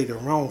wanted to say the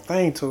wrong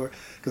thing to her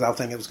because I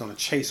think it was going to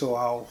chase her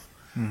off,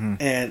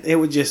 and it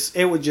was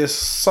just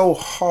so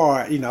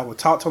hard. I would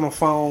talk to her on the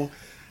phone,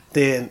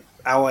 then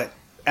I would,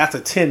 after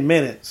 10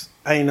 minutes,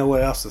 I didn't know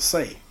what else to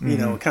say.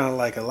 Kind of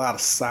like a lot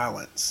of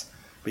silence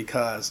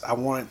because I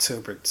wanted to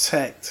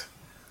protect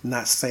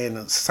not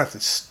saying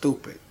something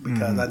stupid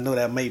because I know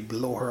that may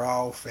blow her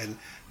off, and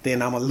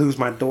then I'm gonna lose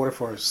my daughter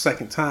for a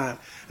second time.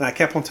 And I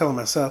kept on telling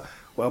myself,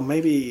 well,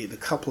 maybe in a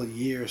couple of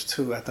years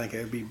too, I think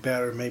it'd be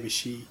better. Maybe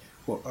she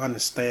will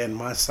understand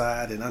my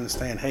side and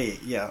understand, hey,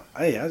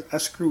 I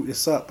screwed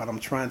this up, but I'm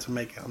trying to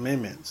make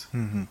amendments.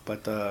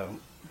 But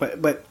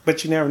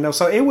you never know.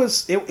 So it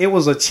was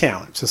a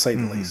challenge, to say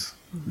the least.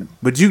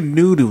 But you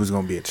knew there was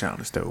going to be a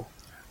challenge, though.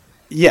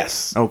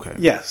 Yes. Okay.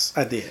 Yes,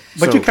 I did.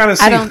 But So- you kind of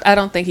see. I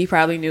don't think he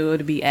probably knew it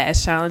would be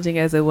as challenging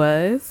as it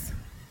was.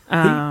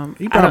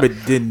 He probably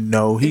didn't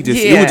know. He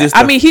just, yeah, it was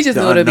just he just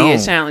knew it would be a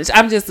unknown. challenge.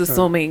 I'm just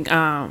assuming,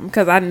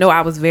 because I know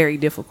I was very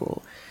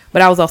difficult,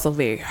 but I was also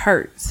very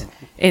hurt,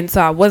 and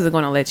so I wasn't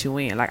going to let you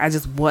in. Like, I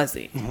just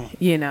wasn't,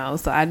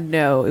 So I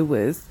know it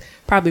was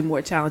probably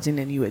more challenging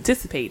than you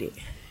anticipated.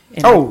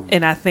 And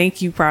and I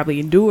think you probably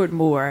endured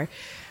more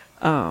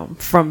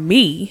from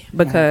me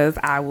because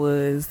I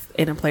was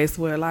in a place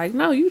where, like,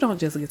 no, you don't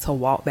just get to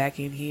walk back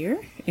in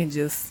here and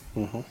just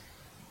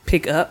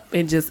pick up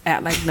and just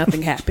act like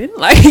nothing happened.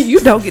 Like, you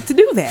don't get to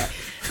do that.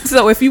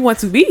 So if you want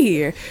to be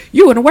here,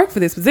 you're going to work for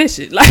this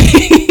position. Like,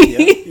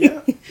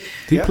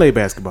 He played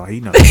basketball. He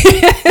knows.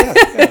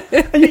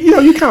 And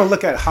you kind of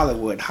look at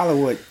Hollywood.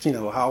 Hollywood,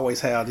 I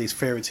always have these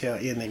fairy tale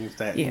endings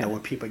that when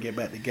people get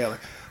back together.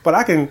 But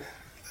I can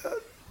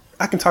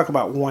talk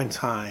about one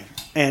time,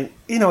 and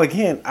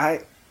again,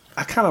 I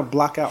kind of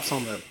block out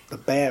some of the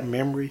bad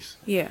memories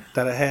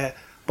that I had.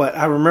 But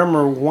I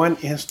remember one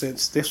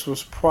instance. This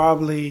was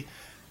probably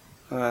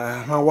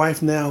my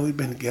wife. Now we've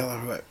been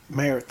together,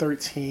 married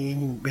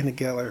 13, been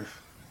together,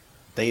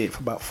 dated for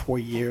about 4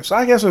 years. So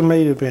I guess it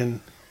may have been.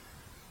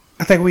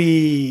 I think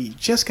we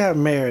just got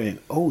married in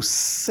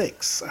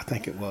 2006, I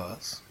think it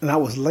was. And I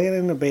was laying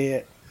in the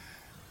bed,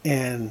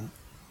 and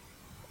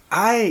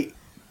I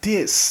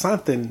did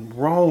something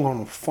wrong on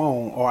the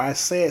phone, or I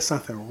said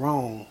something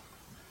wrong.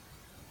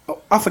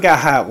 I forgot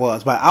how it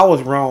was, but I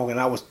was wrong, and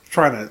I was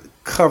trying to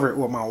cover it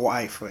with my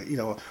wife,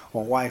 my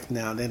wife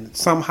now. Then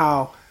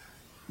somehow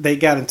they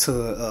got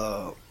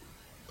into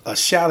a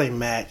shouting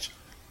match.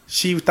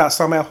 She thought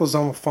somebody else was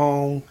on the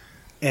phone,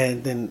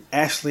 and then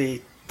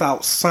Ashley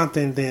thought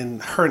something, then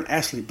her and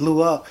Ashley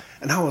blew up,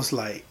 and I was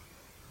like,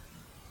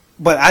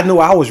 but I knew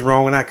I was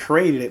wrong and I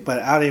created it,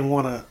 but I didn't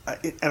want to,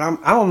 and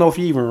I don't know if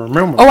you even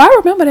remember. Oh, I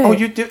remember that. Oh,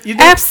 you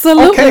did?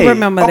 Absolutely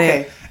remember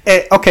that.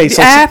 Okay,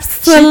 so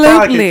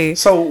absolutely.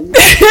 So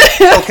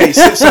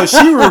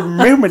she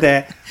remembered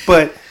that,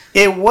 but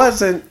it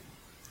wasn't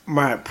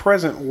my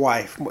present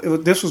wife.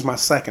 This was my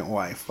second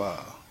wife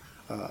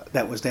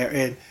that was there,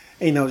 and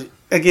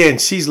again,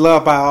 she's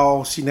loved by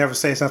all. She never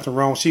said something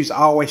wrong. She's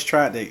always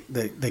tried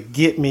to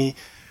get me.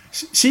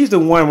 She's the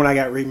one when I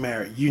got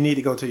remarried. You need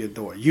to go to your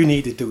daughter. You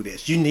need to do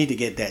this. You need to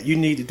get that. You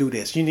need to do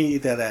this. You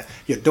need that.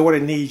 Your daughter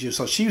needs you.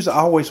 So she was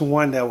always the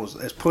one that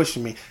was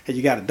pushing me. Hey,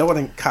 you got a daughter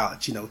in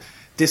college.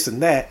 This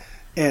and that.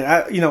 And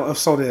I,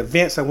 so the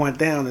events that went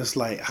down, it's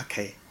like,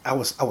 okay, I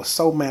was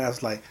so mad. I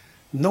was like,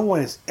 no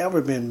one has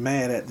ever been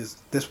mad at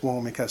this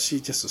woman because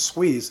she's just the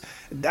sweetest.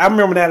 I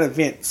remember that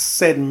event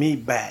setting me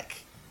back.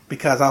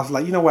 Because I was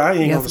like, you know what, I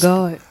ain't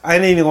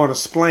even going to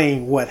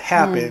explain what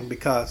happened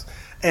because,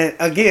 and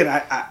again,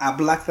 I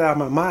blocked it out of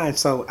my mind.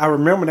 So I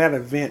remember that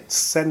event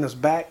setting us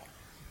back,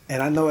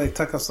 and I know it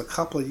took us a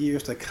couple of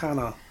years to kind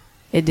of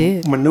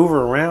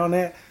maneuver around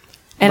that.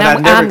 And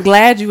I'm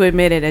glad you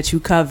admitted that you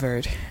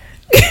covered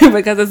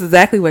because that's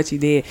exactly what you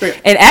did. Yeah.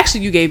 And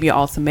actually, you gave me an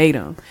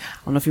ultimatum.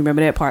 I don't know if you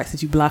remember that part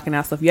since you blocking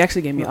out stuff. You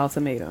actually gave me an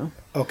ultimatum.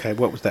 Okay,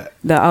 what was that?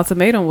 The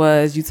ultimatum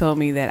was you told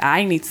me that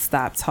I need to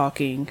stop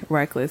talking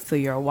reckless to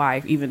your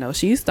wife, even though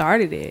she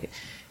started it.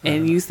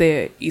 And you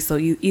said, so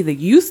either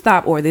you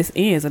stop or this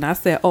ends. And I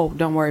said, oh,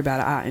 don't worry about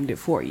it. I'll end it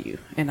for you.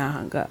 And I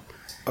hung up.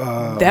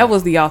 That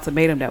was the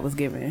ultimatum that was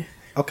given.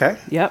 Okay.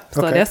 Yep.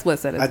 So that's what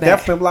set us back. I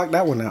definitely blocked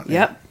that one out.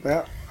 Yep.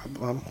 Yeah.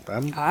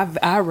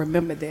 I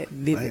remember that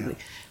vividly.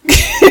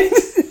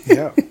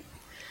 Yeah.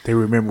 They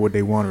remember what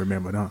they want to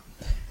remember, huh?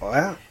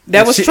 Well,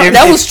 that was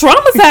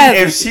traumatizing.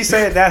 If she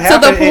said that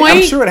happened,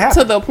 I'm sure it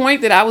happened. To the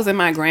point that I was in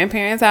my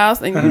grandparents'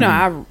 house, and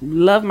I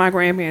love my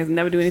grandparents,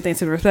 never do anything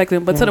to respect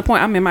them. But to the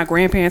point I'm in my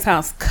grandparents'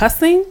 house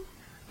cussing,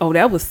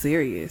 that was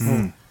serious.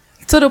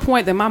 To the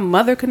point that my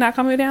mother could not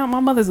calm me down. My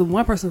mother's the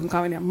one person who can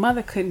calm me down.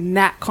 Mother could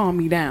not calm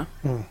me down.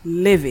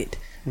 Livid.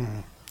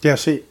 Yeah,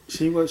 she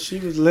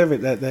was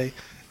livid that day,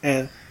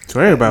 and so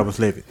everybody was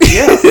livid.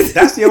 Yeah,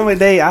 that's the only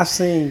day I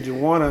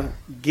seen Juana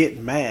get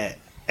mad.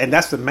 And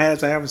that's the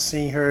maddest I ever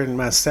seen her in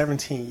my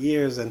 17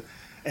 years. And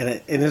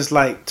it's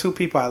like two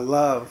people I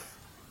love,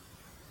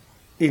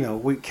 we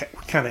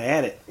kind of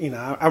at it.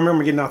 I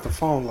remember getting off the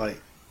phone like,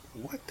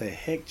 what the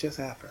heck just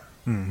happened?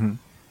 Mm-hmm.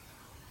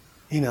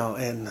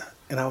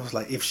 And I was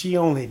like, if she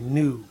only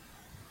knew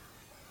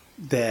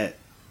that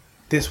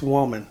this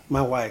woman,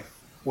 my wife,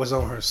 was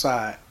on her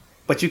side.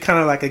 But you kind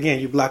of like,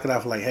 again, you block it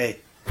off like, hey,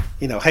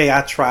 hey,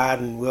 I tried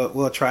and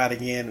we'll try it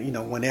again,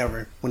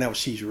 whenever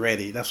she's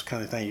ready. That's the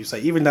kind of thing you say.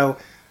 Even though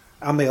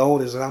I'm the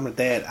oldest and I'm the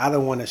dad, I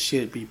don't want to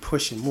should be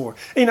pushing more.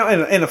 And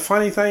the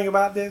funny thing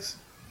about this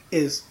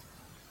is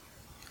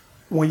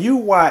when you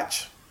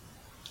watch,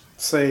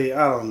 say,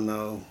 I don't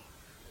know,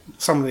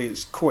 some of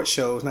these court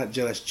shows, not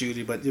Judge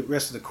Judy, but the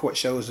rest of the court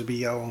shows to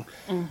be on,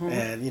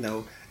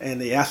 and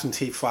and the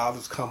absentee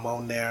fathers come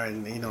on there,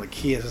 and the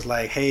kids is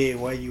like, hey,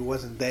 well, you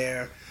wasn't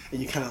there,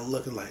 and you kind of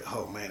looking like,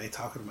 oh man, they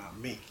talking about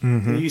me.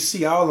 And you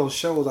see all those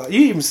shows,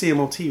 you even see them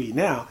on TV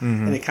now,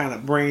 and it kind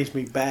of brings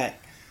me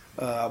back.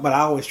 But I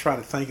always try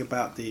to think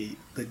about the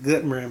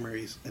good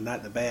memories and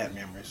not the bad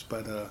memories.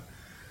 But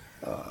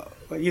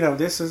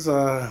this is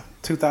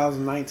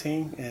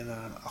 2019, and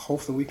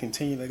hopefully we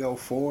continue to go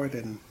forward.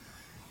 And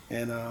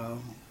I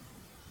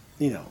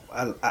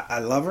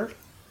love her.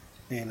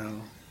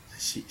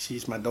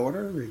 She's my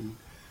daughter,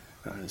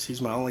 and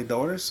she's my only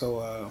daughter. So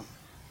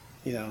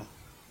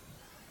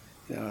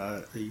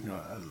I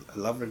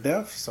love her to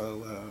death.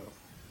 So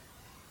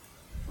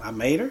I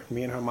made her,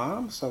 me and her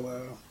mom.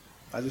 So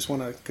I just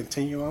want to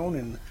continue on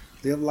and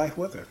live life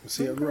with her and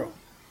see her grow.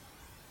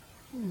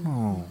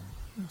 Oh,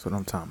 that's what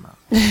I'm talking about.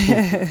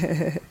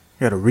 You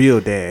got a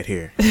real dad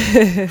here.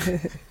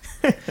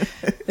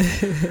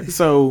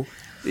 So,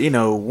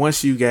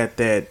 once you got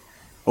that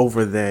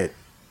over that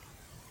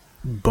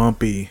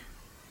bumpy,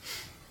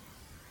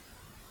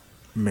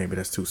 maybe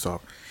that's too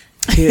soft,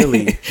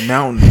 hilly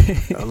mountain,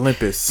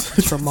 Olympus,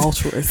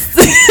 Tumultuous.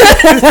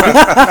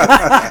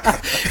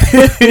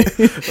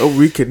 a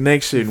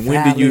reconnection.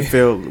 When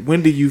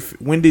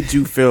did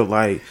you feel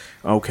like,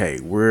 okay,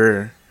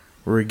 we're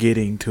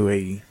getting to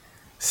a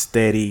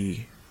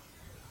steady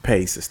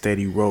pace, a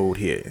steady road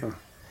here?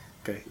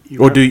 Okay.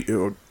 Do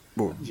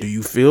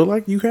you feel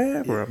like you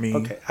have? Or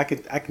okay, I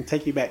can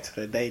take you back to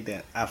the day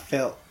that I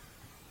felt.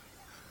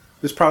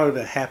 This is probably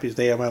the happiest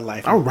day of my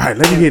life. All right,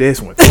 let me hear this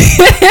one.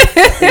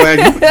 Well,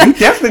 you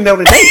definitely know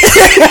the date.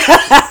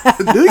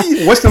 Do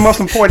you? What's the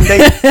most important date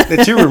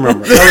that you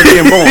remember? Other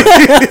than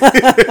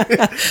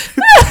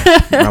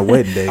born. My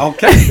wedding day.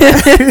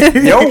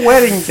 Okay. Your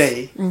wedding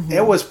day.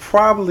 It was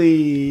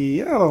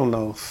probably, I don't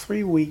know,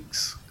 3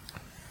 weeks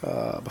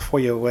before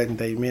your wedding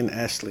day. Me and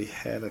Ashley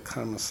had a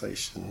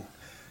conversation,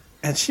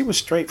 and she was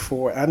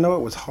straightforward. I know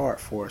it was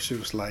hard for her. She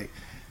was like,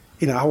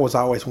 I was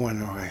always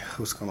wondering, all right,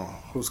 who's gonna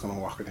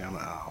walk her down the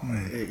aisle.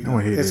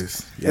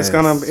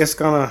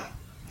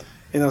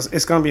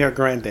 It's gonna be her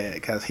granddad,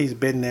 because he's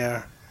been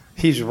there.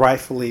 He's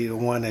rightfully the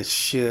one that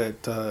should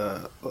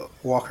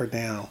walk her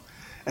down.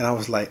 And I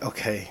was like,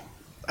 okay,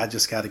 I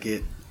just gotta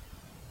get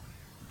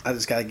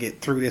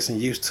through this and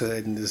used to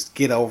it, and just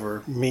get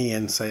over me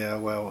and say,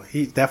 well,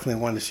 he's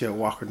definitely one that should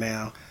walk her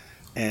down,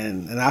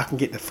 and I can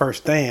get the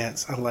first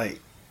dance. I'm like,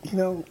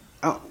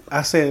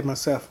 I said to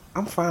myself,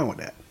 I'm fine with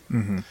that.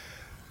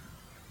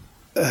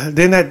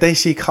 Then that day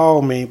she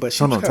called me, but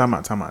she time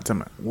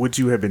out. Would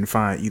you have been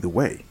fine either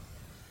way?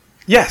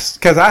 Yes,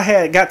 because I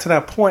had got to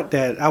that point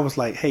that I was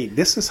like, hey,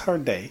 this is her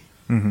day.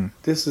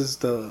 This is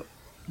the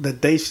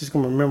day she's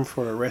going to remember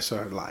for the rest of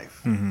her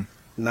life.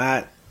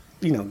 Not,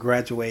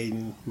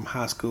 graduating from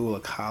high school or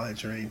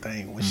college or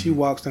anything. When she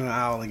walks down the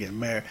aisle and get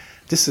married,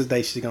 this is the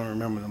day she's going to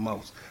remember the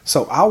most.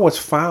 So I was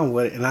fine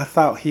with it, and I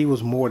thought he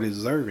was more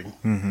deserving.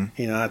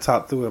 I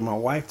talked through it with my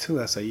wife,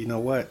 too. I said, you know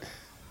what?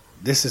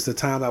 This is the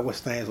time I wish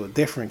things were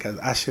different, because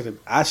I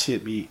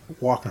should be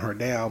walking her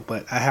down,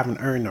 but I haven't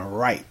earned the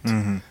right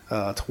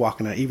to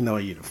walking her, even though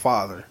you're the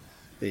father.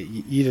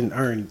 You didn't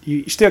earn.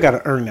 You still got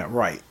to earn that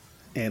right,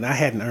 and I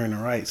hadn't earned the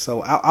right,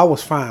 so I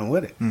was fine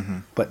with it.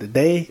 But the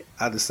day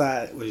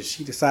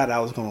she decided I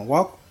was going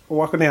to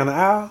walk her down the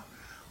aisle,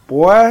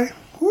 boy,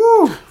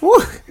 woo.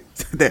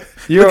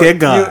 Look at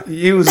God.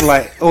 You was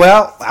like,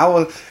 well, I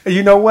was.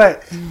 You know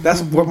what?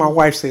 That's what my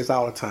wife says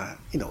all the time.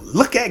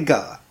 Look at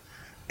God,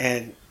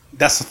 and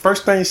that's the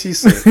first thing she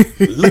said.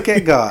 Look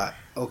at God,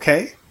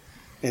 okay?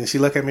 And she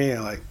looked at me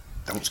and like,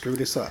 don't screw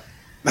this up.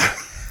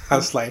 I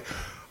was like,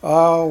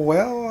 oh,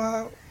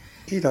 well,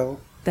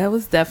 That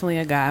was definitely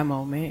a guy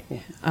moment.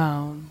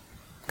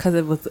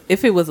 Because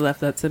if it was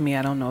left up to me,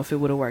 I don't know if it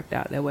would have worked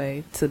out that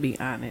way, to be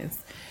honest.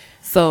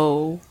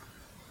 So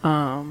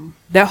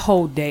that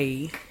whole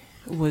day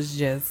was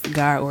just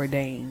God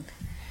ordained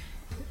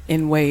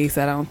in ways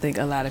that I don't think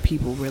a lot of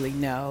people really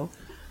know.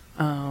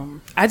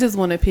 I just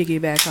want to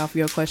piggyback off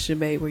your question,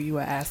 babe, where you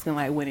were asking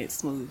like when it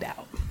smoothed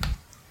out.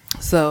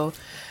 So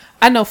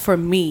I know for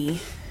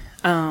me,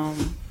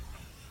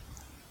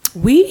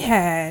 we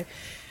had,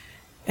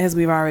 as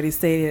we've already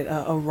stated,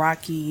 a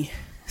rocky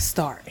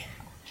start,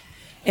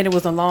 and it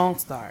was a long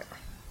start.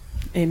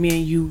 And me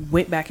and you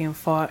went back and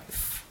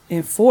forth.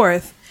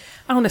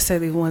 I don't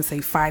necessarily want to say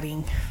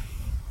fighting,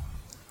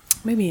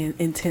 maybe in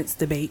intense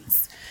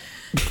debates.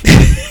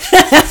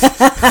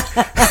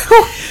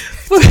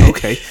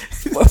 Okay.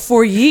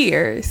 For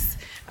years.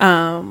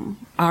 All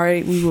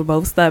right, we were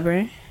both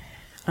stubborn.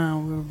 We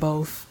were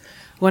both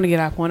going to get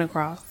our point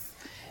across,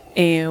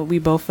 and we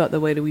both felt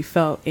the way that we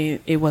felt, and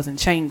it wasn't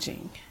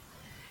changing.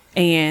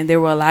 And there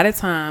were a lot of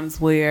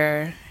times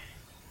where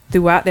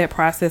throughout that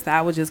process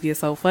I would just get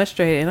so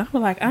frustrated, and I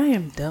was like, I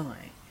am done.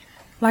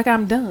 Like,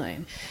 I'm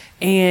done.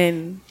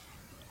 And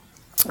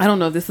I don't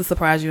know if this will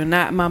surprise you or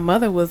not, my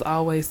mother was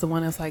always the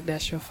one that's like,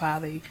 that's your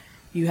father,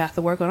 you have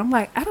to work on. I'm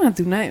like, I don't have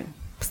to do nothing.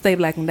 stay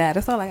black and die.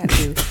 That's all I got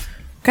to do.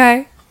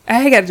 Okay?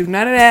 I ain't got to do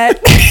none of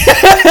that.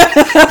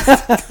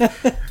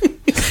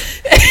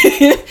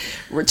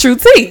 True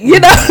T, you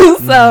know?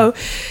 So,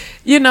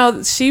 you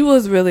know, she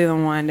was really the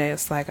one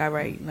that's like, all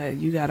right, like,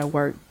 you got to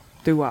work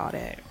through all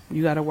that.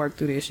 You got to work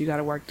through this. You got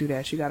to work through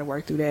that. You got to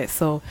work through that.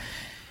 So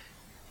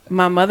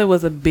my mother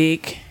was a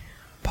big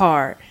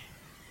part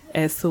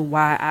as to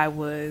why I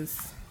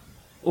was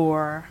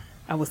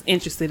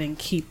interested in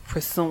keep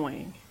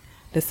pursuing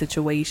the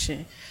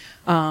situation.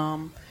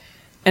 And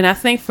I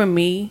think for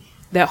me,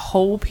 that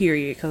whole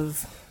period,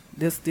 because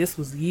this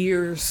was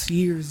years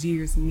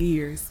and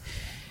years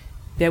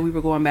that we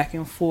were going back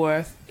and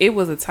forth, it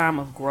was a time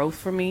of growth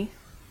for me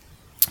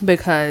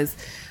because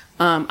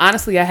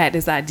honestly, I had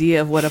this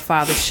idea of what a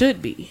father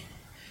should be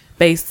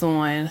based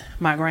on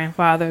my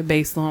grandfather,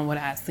 based on what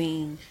I've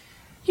seen,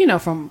 you know,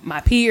 from my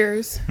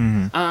peers.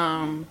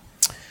 Mm-hmm.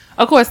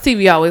 Of course,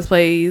 TV always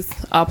plays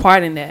a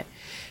part in that.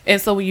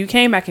 And so when you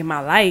came back in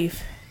my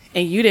life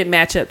and you didn't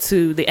match up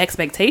to the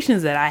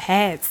expectations that I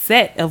had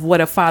set of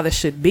what a father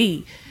should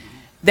be,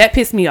 that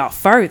pissed me off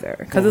further.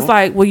 Because it's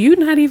like, well, you're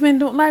not even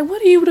doing, like,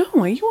 what are you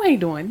doing? You ain't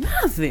doing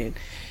nothing.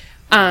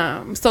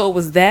 So it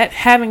was that,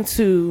 having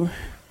to,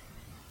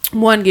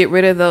 one, get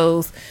rid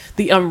of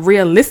the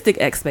unrealistic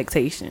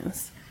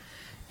expectations,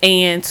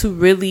 and to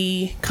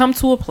really come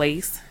to a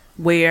place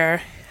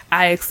where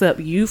I accept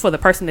you for the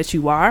person that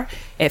you are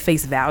at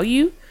face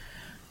value.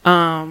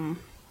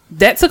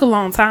 That took a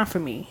long time for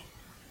me.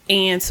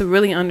 And to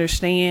really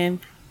understand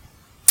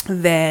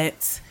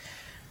that,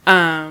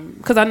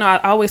 because I know I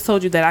always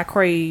told you that I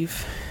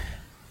crave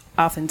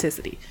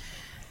authenticity.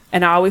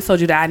 And I always told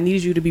you that I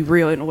needed you to be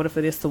real in order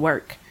for this to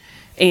work.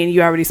 And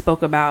you already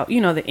spoke about,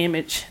 you know, the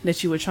image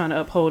that you were trying to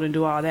uphold and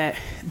do all that.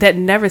 That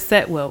never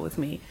sat well with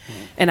me.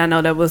 Mm-hmm. And I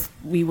know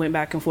we went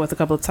back and forth a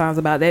couple of times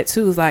about that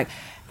too. It's like,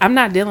 I'm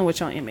not dealing with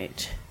your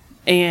image.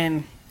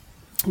 And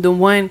the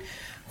one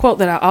quote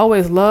that I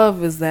always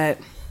love is that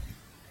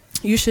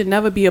you should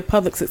never be a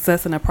public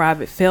success and a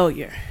private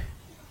failure.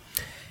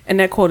 And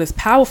that quote is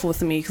powerful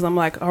to me because I'm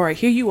like, all right,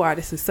 here you are,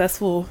 the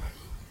successful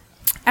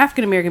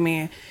African-American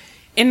man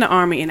in the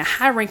Army in a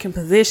high-ranking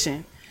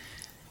position.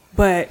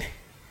 But,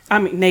 I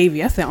mean,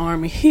 Navy, I said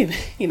Army,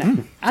 you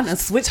know, I done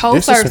switched whole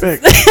services.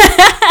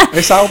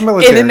 It's all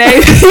military. In the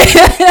Navy.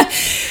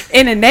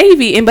 In the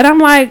Navy. But I'm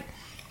like,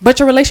 but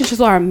your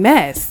relationships are a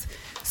mess.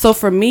 So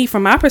for me,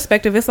 from my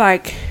perspective, it's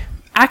like,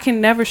 I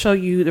can never show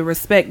you the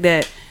respect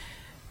that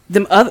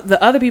the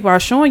other people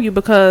are showing you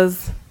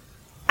because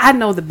I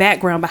know the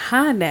background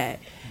behind that.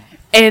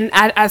 And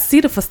I see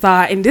the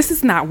facade, and this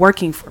is not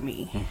working for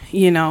me,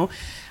 you know.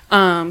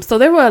 So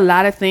there were a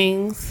lot of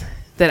things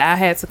that I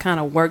had to kind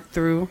of work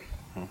through.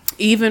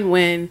 Even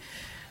when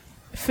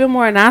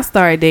Fillmore and I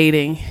started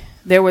dating,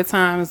 there were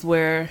times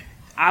where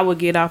I would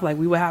get off, like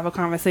we would have a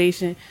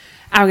conversation,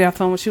 I would get off the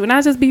phone with you, and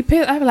I'd just be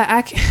pissed. I'd be like,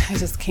 I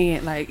just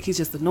can't, like, he's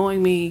just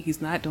annoying me.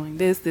 He's not doing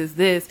this.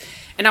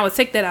 And I would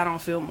take that out on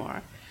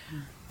Fillmore.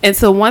 And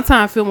so one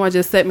time Fillmore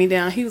just set me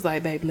down. He was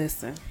like, babe,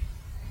 listen,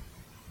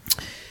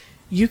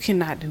 you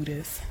cannot do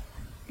this.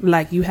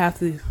 Like, you have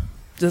to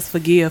just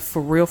forgive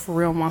for real,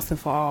 once and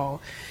for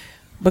all.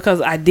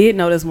 Because I did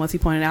notice once he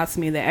pointed out to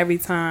me that every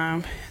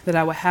time that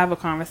I would have a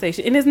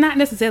conversation, and it's not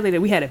necessarily that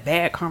we had a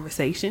bad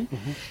conversation.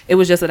 Mm-hmm. It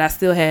was just that I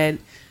still had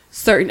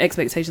certain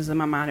expectations in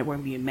my mind that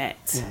weren't being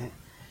met. Mm-hmm.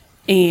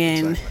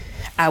 And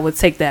exactly. I would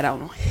take that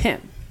out on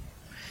him.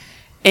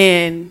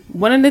 And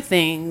one of the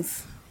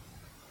things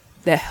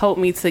that helped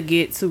me to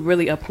get to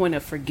really a point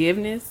of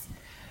forgiveness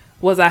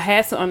was I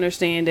had to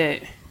understand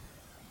that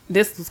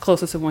this was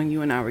closer to when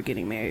you and I were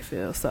getting married,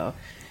 Phil. So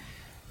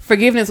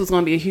forgiveness was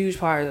going to be a huge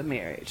part of the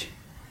marriage,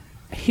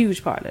 a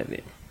huge part of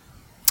it.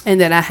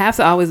 And that I have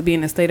to always be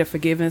in a state of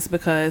forgiveness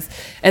because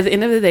at the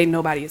end of the day,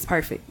 nobody is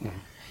perfect. Mm-hmm.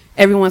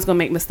 Everyone's going to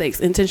make mistakes,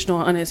 intentional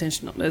or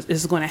unintentional.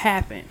 It's going to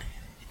happen.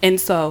 And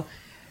so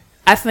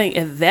I think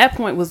at that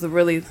point was the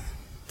really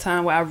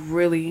time where I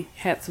really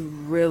had to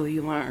really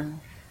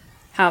learn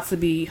how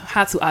to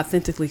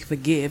authentically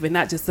forgive and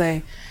not just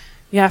say,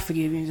 yeah, I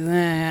forgive you,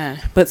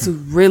 just, but to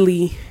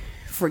really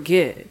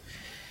forgive.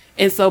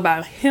 And so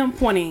by him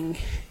pointing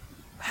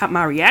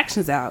my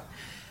reactions out,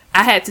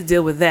 I had to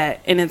deal with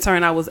that. And in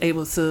turn, I was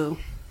able to,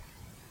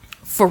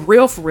 for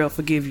real,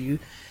 forgive you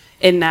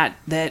and not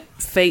that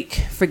fake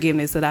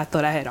forgiveness that I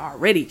thought I had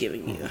already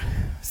given you.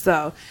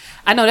 So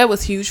I know that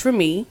was huge for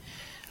me.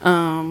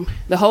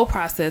 The whole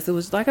process, it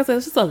was, like I said, it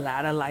was just a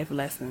lot of life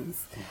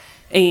lessons.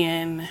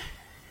 And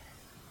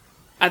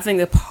I think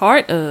that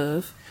part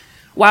of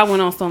why I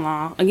went on so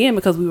long, again,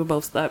 because we were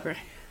both stubborn.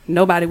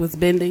 Nobody was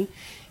bending.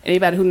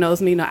 Anybody who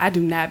knows me, I do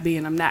not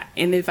bend. I'm not.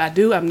 And if I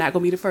do, I'm not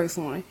going to be the first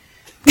one.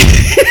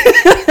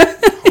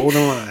 Hold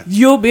on.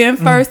 You'll bend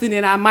first, and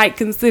then I might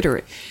consider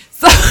it.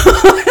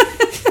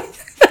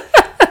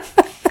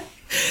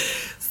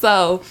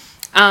 So,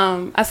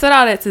 I said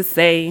all that to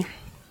say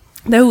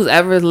that who's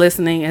ever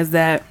listening is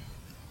that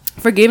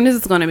forgiveness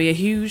is going to be a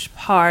huge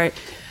part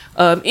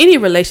of any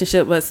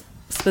relationship, but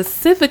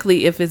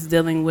specifically if it's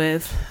dealing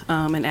with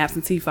an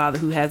absentee father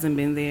who hasn't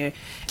been there.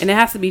 And it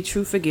has to be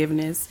true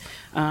forgiveness,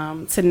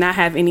 to not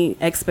have any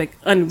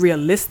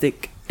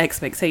unrealistic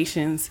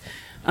expectations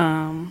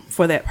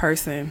for that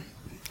person,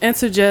 and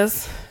to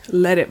just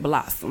let it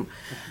blossom.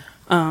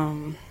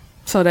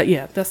 So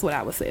that's what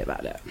I would say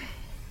about that.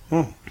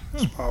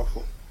 It's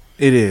powerful.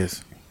 It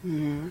is.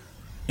 Mm-hmm.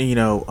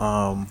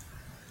 And,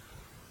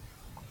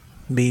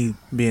 me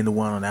being the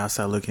one on the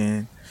outside looking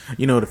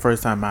in, the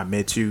first time I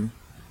met you,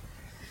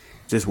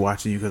 just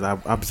watching you, because I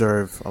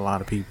observe a lot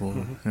of people,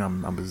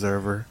 I'm an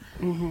observer.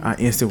 I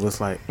instantly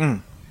was like,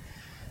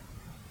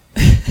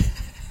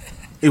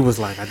 It was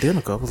like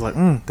identical. I was like,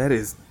 that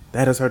is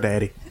her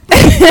daddy.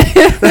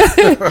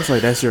 I was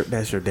like, that's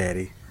your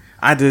daddy.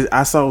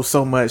 I saw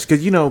so much,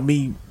 because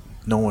me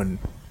knowing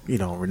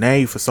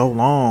Renee for so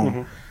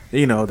long,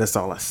 that's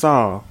all I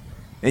saw.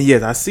 And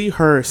yes, I see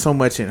her so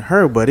much in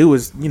her, but it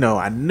was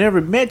I never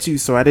met you,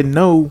 so I didn't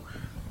know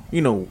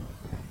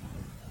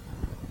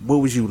what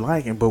was you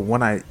like. But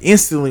when I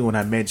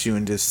met you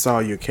and just saw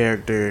your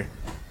character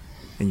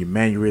and your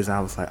mannerism, I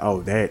was like,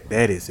 oh, that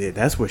is it.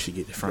 That's where she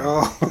get it from.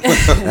 Oh.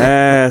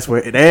 That's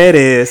where that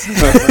is.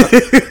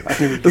 I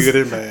knew good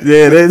and bad.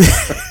 Yeah,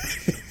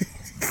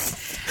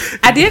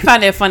 I did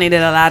find it funny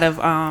that a lot of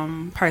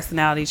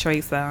personality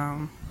traits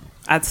I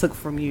took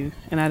from you,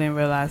 and I didn't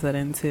realize that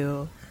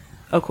until,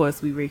 of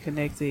course, we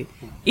reconnected.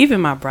 Even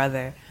my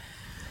brother,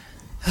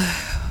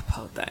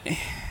 poor thing,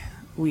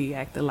 we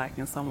acted alike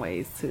in some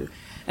ways too.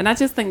 And I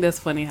just think that's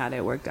funny how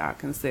that worked out,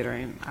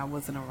 considering I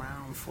wasn't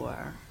around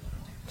for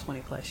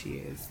 20 plus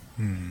years.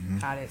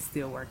 How that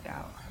still worked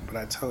out. But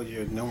I told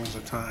you numerous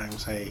of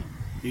times, hey,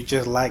 you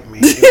just like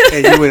me.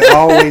 And you would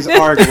always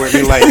argue with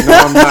me like, no,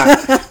 I'm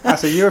not. I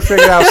said, you'll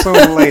figure it out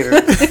sooner or later.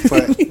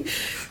 But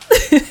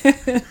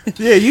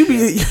yeah, you'd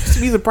be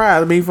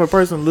surprised. I mean, for a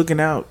person looking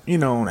out, on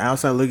the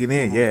outside looking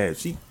in,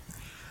 she's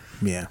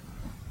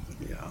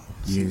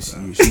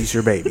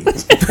your baby.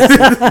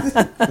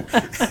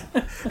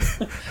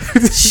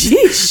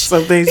 Sheesh.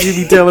 Some things you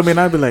be telling me, and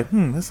I'd be like,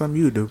 that's something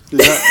you do.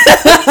 Yeah.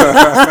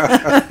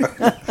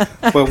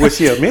 But would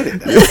she admit it?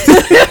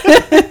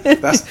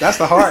 That's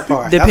the hard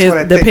part.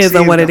 Depends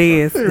on what it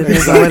is.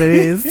 Depends on what it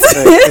is.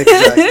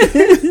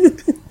 Exactly.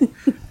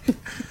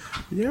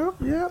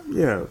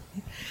 Yeah.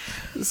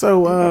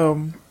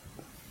 So,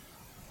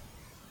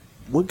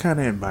 what kind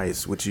of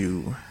advice would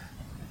you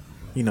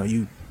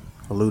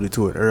alluded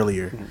to it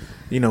earlier,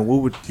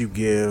 what would you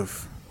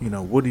give,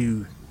 what do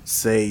you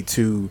say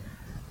to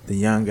the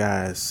young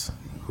guys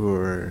who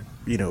are,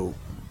 been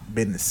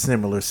in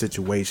similar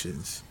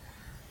situations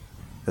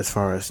as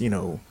far as,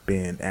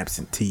 being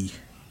absentee,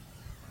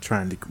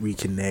 trying to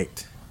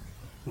reconnect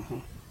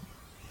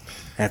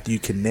after you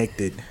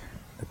connected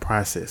the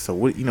process? So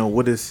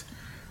what is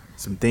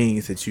some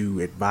things that you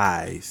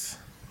advise?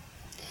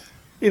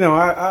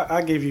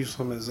 I give you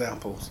some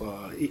examples,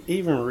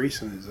 even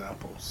recent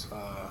examples.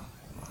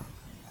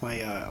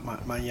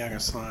 My younger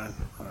son,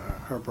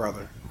 her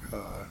brother,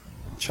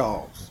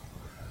 Charles.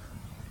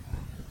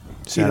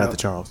 Shout out to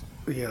Charles.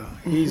 Yeah,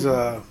 he's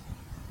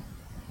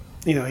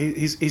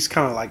he's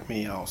kind of like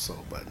me also,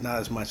 but not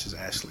as much as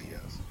Ashley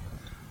is.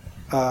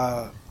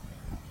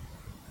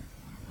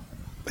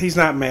 He's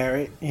not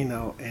married,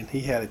 and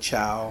he had a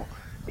child,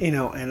 and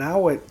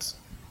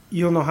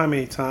you don't know how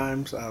many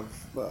times I've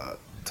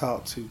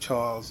talked to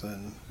Charles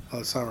and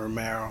son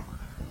Romero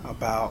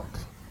about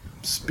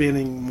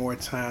spending more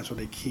times with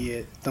a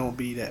kid. Don't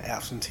be that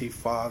absentee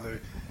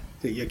father.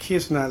 That your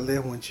kids are not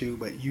living with you,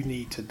 but you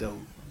need to do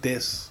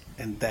this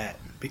and that,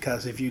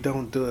 because if you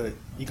don't do it,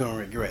 you're gonna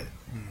regret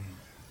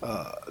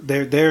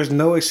it. There's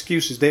no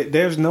excuses.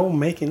 There's no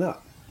making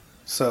up.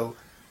 So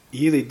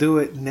you either do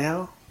it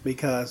now,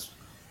 because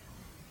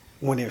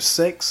when they're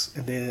 6,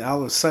 and then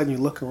all of a sudden you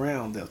look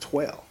around, they're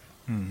 12.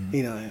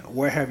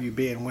 Where have you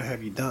been? What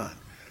have you done?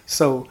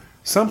 So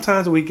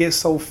sometimes we get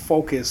so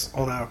focused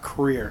on our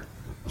career,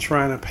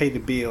 trying to pay the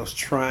bills,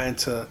 trying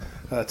to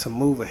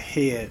move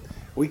ahead,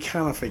 we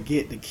kind of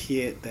forget the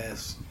kid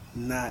that's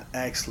not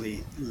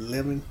actually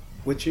living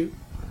with you,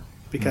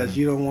 because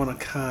you don't want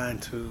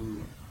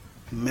to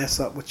mess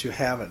up what you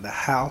have at the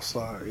house,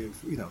 or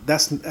if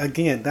that's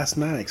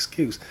not an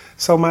excuse.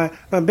 So my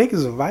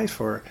biggest advice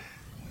for her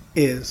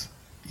is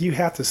you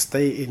have to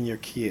stay in your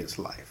kid's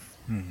life.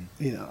 I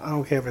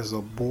don't care if it's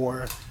a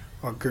boy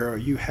or girl,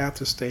 you have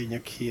to stay in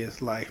your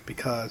kid's life,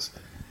 because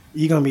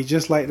you're going to be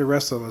just like the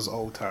rest of us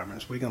old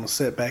timers. We're going to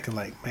sit back and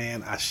like,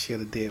 man, I should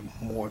have did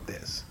more of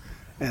this.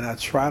 And I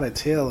try to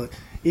tell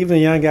even the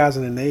young guys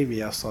in the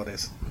Navy, I saw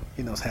this,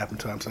 it's happened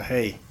to them. So,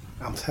 hey,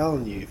 I'm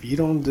telling you, if you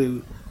don't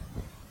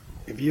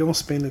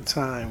spend the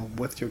time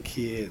with your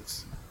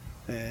kids,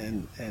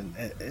 and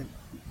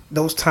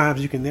those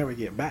times you can never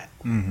get back.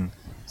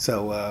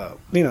 So,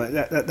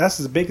 that's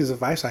the biggest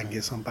advice I can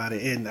give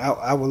somebody. And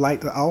I would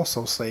like to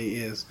also say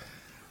is,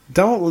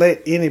 don't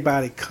let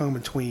anybody come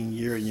between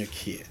you and your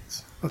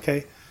kids.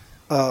 Okay?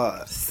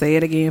 Say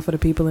it again for the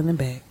people in the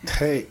back.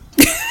 Hey,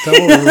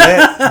 don't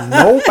let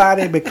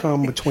nobody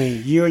become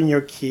between you and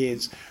your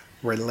kids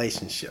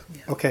relationship.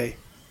 Okay.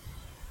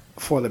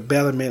 For the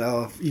betterment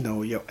of,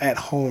 your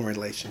at-home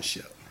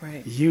relationship.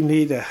 Right. You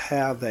need to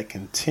have that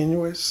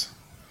continuous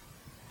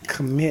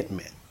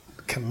commitment.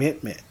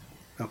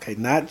 Okay.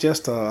 Not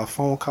just a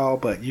phone call,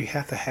 but you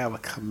have to have a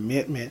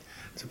commitment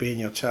to be in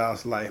your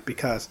child's life,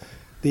 because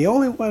the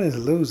only one is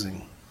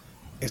losing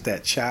is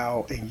that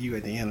child and you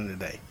at the end of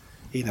the day.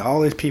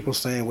 All these people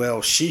saying,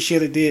 well, she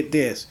should have did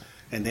this.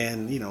 And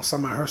then,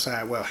 some on her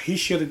side, well, he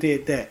should have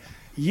did that.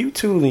 You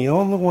two are the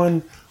only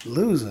one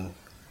losing.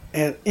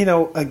 And,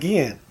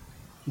 again,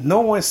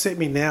 no one sit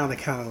me down and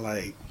kind of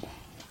like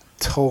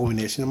told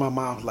me this. My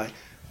mom was like,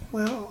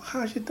 well,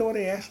 how's your daughter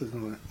Ashley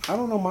doing? I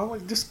don't know, Mama.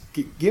 Just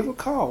give a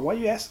call. Why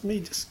you asking me?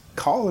 Just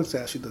call her and say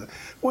how she doing.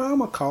 Well, I'm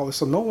going to call her.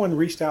 So no one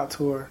reached out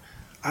to her.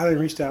 I didn't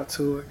reach out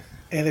to her.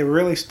 And it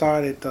really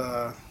started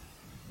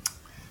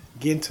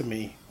getting to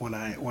me when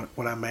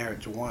I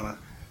married Joanna.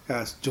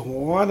 Because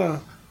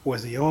Joanna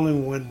was the only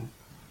one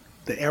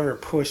that ever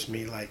pushed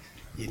me, like,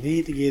 you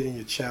need to get in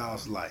your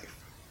child's life.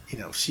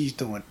 She's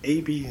doing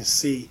A, B, and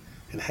C,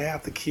 and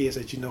half the kids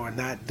that are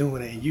not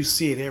doing it, and you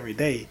see it every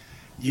day.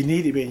 You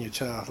need to be in your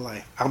child's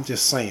life. I'm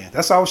just saying.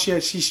 That's all she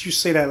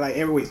say that like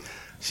every week.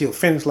 She'll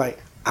finish like,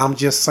 I'm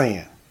just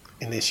saying.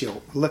 And then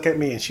she'll look at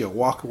me and she'll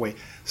walk away.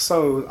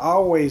 So it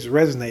always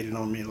resonated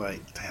on me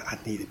like, damn, I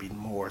need to be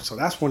more. So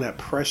that's when that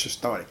pressure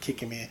started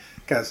kicking me in.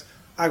 Because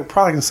I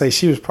probably can say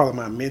she was probably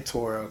my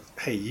mentor of,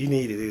 hey, you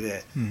need to do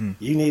that. Mm-hmm.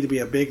 You need to be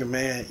a bigger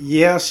man.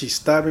 Yeah, she's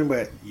stubborn,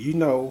 but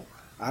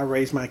I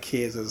raised my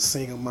kids as a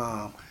single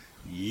mom.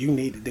 You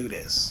need to do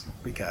this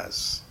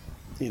because,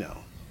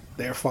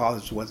 their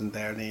fathers wasn't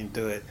there. They didn't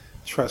do it.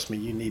 Trust me,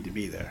 you need to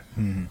be there.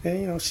 Mm-hmm.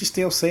 And, she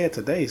still say it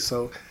today.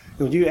 So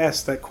when you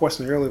asked that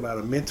question earlier about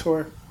a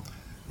mentor,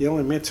 the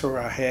only mentor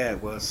I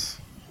had was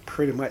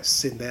pretty much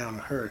sitting down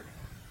with her,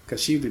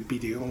 because she would be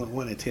the only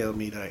one to tell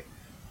me like,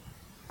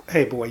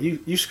 hey boy,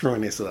 you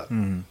screwing this up.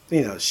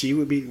 Mm-hmm. She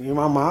would be,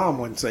 my mom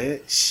wouldn't say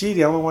it. She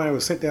the only one that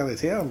would sit down and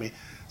tell me.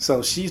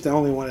 So she's the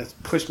only one that's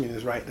pushed me in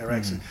this right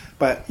direction. Mm-hmm.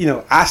 But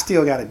I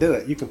still got to do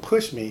it. You can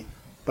push me,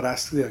 but I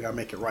still got to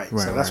make it right.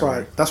 So that's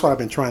why I've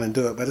been trying to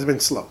do it, but it's been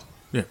slow.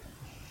 Yeah.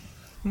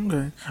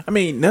 Okay. I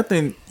mean,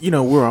 nothing.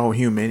 We're all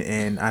human,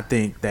 and I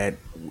think that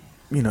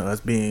us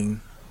being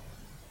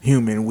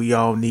human, we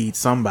all need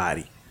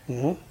somebody.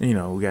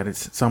 Mm-hmm. We got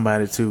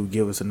somebody to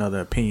give us another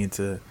opinion,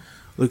 to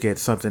look at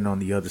something on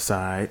the other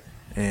side.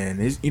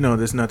 And it's,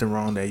 there's nothing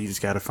wrong that you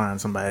just got to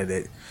find somebody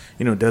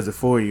that does it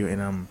for you.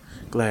 And I'm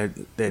glad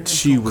that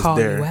she was call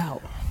there. You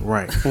out.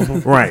 Right,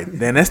 right.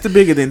 Then that's the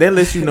bigger thing. That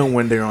lets you know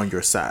when they're on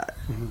your side.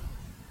 Mm-hmm.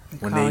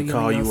 When they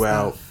call you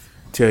out,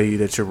 tell you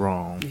that you're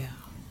wrong.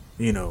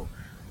 Yeah.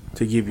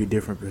 To give you a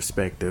different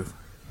perspective.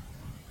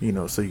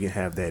 So you can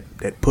have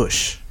that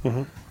push.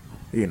 Mm-hmm.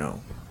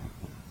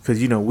 Because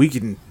we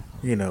can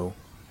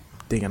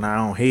think in our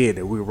own head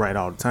that we're right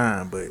all the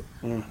time, but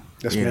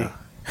that's me.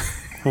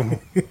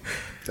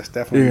 That's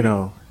definitely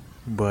me.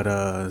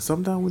 But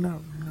sometimes we're not.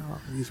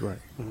 He's right.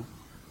 Mm-hmm.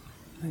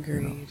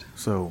 Agreed.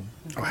 So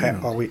I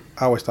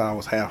always thought I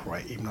was half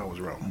right, even though I was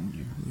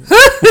wrong.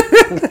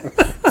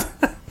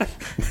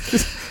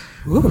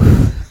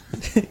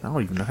 I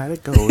don't even know how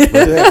that goes.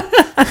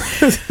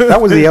 But that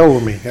was the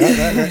old me.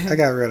 I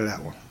got rid of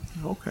that one.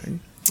 Okay.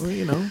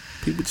 Well,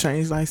 people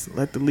change like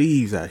the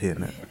leaves out here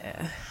now.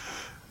 Yeah.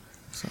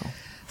 So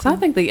I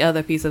think the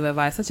other piece of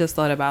advice, I just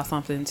thought about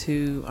something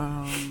too,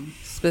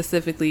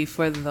 specifically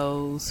for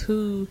those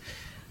who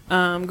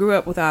grew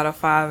up without a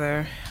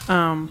father.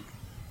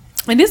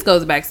 And this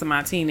goes back to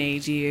my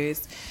teenage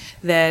years,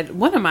 that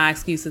one of my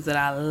excuses that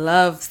I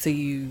loved to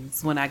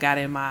use when I got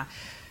in my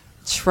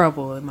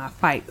trouble and my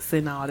fights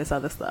and all this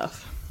other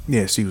stuff.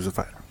 Yeah, she was a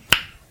fighter.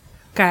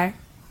 Okay.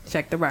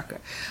 Check the record.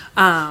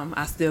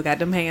 I still got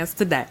them hands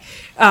today.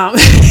 I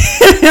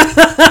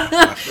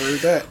heard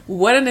that.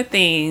 One of the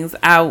things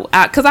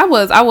because I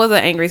was an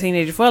angry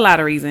teenager for a lot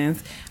of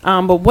reasons.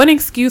 But one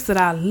excuse that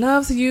I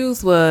love to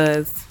use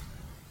was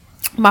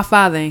my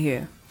father ain't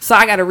here. So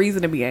I got a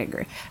reason to be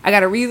angry. I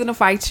got a reason to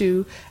fight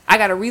you. I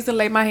got a reason to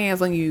lay my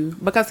hands on you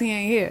because he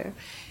ain't here.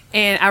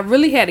 And I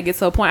really had to get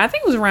to a point. I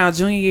think it was around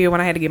junior year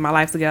when I had to get my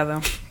life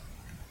together.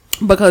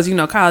 Because,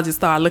 colleges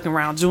started looking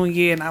around junior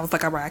year, and I was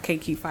like, all right, I can't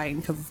keep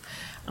fighting because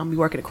I'm going to be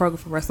working at Kroger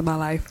for the rest of my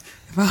life.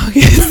 If I don't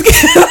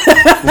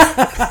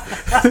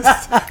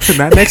get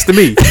Not next to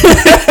me.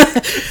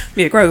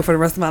 Be at Kroger for the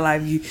rest of my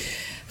life. You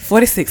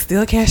 46,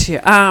 still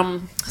cashier. I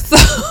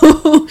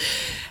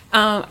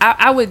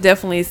would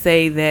definitely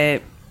say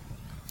that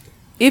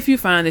if you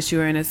find that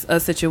you're in a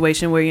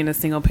situation where you're in a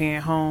single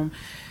parent home,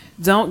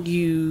 don't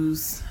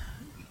use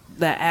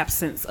the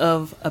absence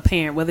of a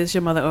parent, whether it's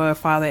your mother or a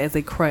father, as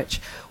a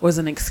crutch or as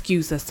an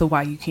excuse as to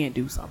why you can't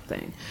do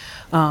something.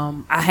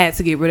 I had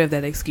to get rid of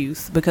that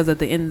excuse because at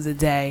the end of the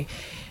day,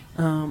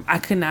 I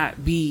could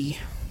not be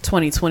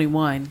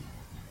 2021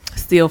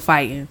 still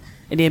fighting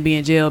and then be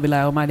in jail, be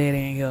like, oh, my daddy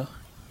ain't here.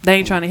 They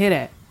ain't trying to hear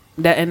that.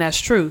 And that's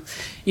true.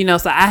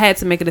 So I had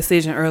to make a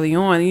decision early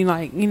on. You're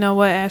like, you know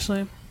what,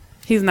 Ashley?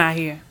 He's not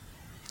here.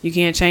 You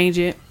can't change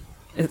it.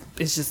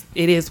 It's just,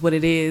 it is what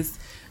it is.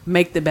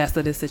 make the best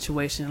of this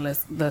situation.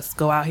 Let's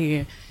go out here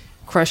and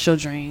crush your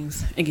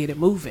dreams and get it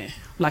moving.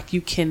 Like,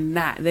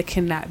 there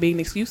cannot be an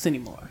excuse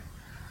anymore.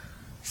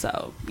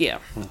 So yeah,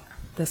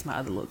 that's my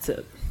other little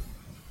tip.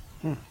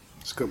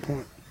 That's a good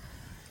point.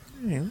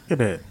 Yeah, look at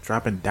that,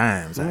 dropping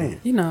dimes out here.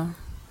 You know,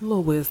 a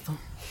little wisdom.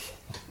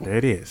 There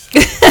it is.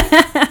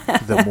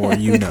 The more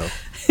you know.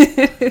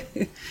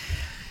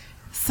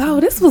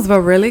 So this was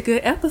a really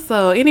good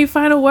episode. Any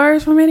final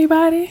words from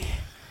anybody?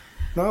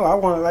 No, I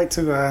would like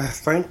to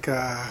thank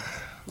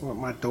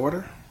my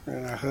daughter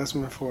and her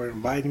husband for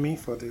inviting me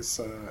for this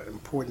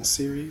important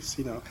series.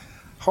 You know,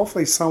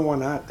 hopefully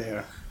someone out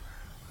there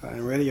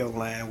in Radio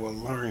Land will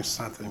learn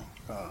something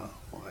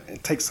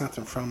and take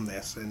something from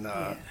this and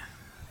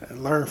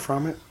learn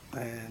from it,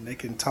 and they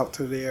can talk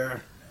to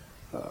their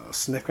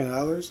significant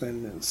others,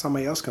 and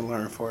somebody else can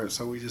learn for it.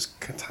 So we just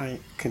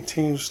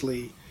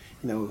continuously,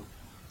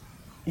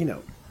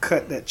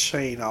 cut that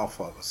chain off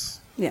of us.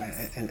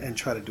 Yes. And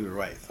try to do the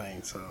right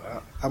thing. So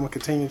I'm gonna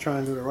continue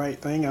trying to do the right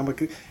thing. I'm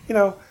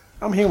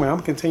human. I'm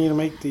gonna continue to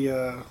make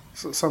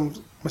some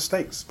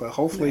mistakes, but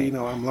hopefully,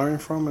 I'm learning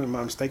from it, and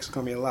my mistakes are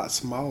gonna be a lot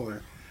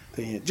smaller.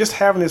 Than just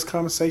having this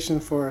conversation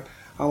for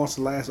almost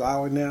the last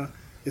hour now.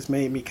 It's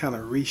made me kind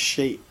of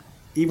reshape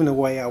even the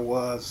way I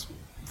was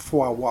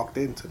before I walked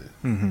into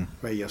the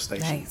radio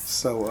station. Nice.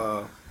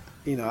 So,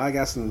 I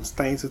got some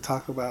things to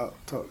talk about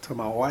to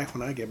my wife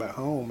when I get back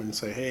home and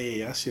say,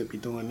 hey, I should be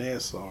doing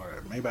this,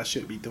 or maybe I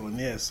should be doing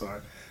this,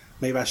 or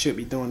maybe I should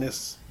be doing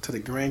this to the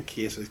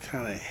grandkids to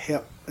kind of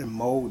help and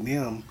mold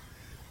them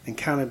and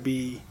kind of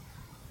be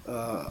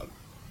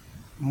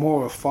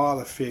more of a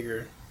father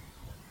figure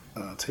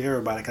to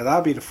everybody. Because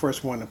I'll be the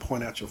first one to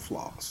point out your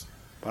flaws.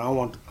 But I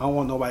don't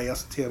want nobody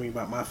else to tell me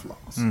about my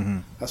flaws.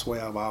 That's the way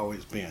I've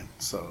always been.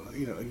 So,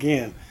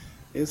 again,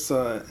 it's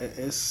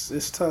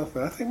tough.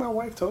 And I think my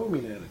wife told me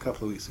that a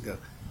couple of weeks ago.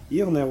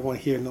 You don't ever want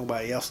to hear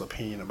nobody else's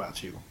opinion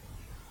about you.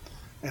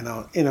 And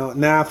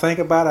now I think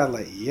about it, I'm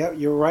like, yep,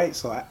 you're right.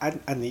 So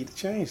I need to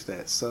change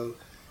that. So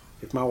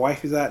if my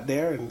wife is out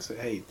there and say,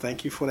 hey,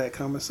 thank you for that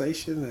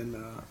conversation, and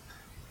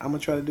I'm gonna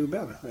try to do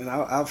better. And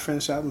I'll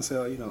finish out and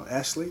say,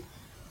 Ashley,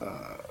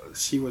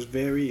 she was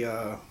very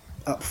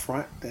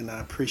upfront, and I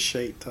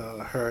appreciate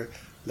her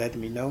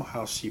letting me know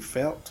how she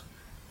felt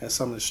and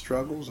some of the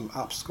struggles and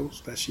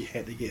obstacles that she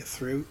had to get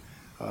through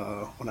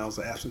when I was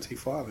an absentee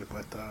father.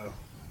 But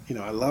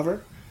I love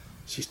her.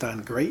 She's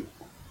done great,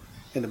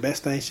 and the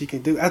best thing she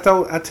can do. I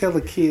tell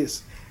the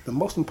kids, the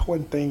most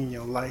important thing in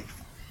your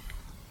life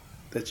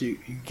that you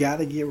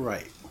gotta get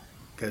right,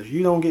 because if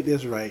you don't get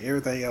this right,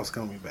 everything else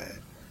gonna be bad.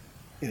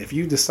 And if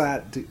you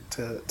decide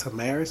to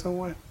marry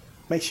someone,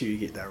 make sure you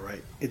get that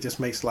right. It just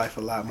makes life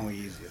a lot more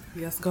easier.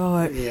 Yes,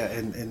 God. Yeah,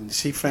 and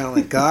she found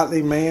a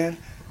godly man,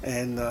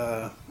 and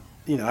I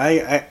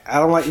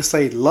don't like to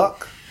say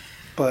luck,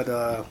 but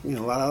a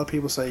lot of other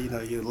people say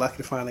you're lucky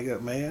to find a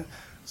good man.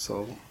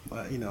 So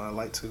I'd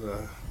like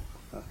to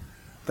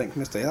thank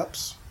Mr.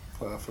 Epps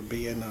for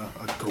being a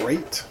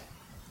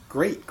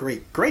great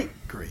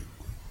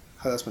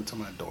husband to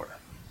my daughter.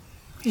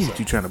 You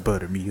trying to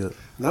butter me up?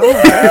 No,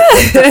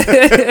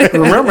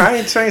 remember, I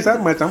ain't changed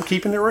that much. I'm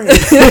keeping it real.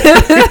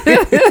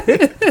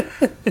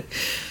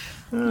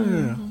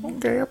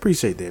 Okay, I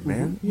appreciate that,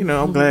 man.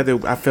 I'm glad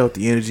that I felt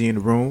the energy in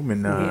the room,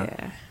 and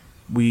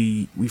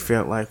we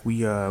felt like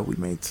we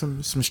made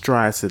some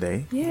strides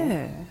today.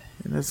 Yeah,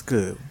 and that's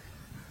good.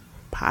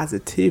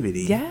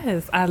 Positivity.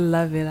 Yes, I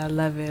love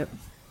it.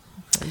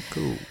 Okay,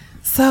 cool.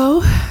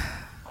 So,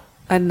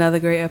 another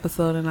great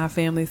episode in our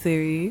family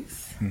series.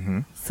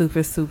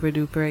 Super, super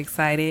duper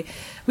excited.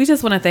 We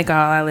just want to thank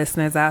all our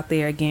listeners out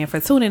there again for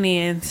tuning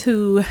in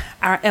to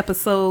our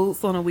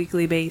episodes on a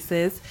weekly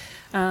basis.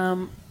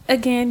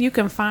 Again, you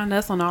can find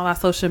us on all our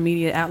social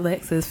media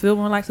outlets. As Phil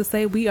would like to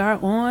say, we are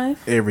on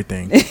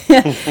everything.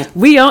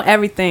 We on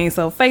everything.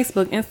 So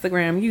Facebook,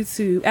 Instagram,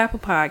 YouTube, Apple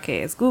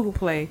Podcasts, Google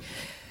Play,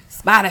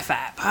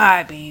 Spotify,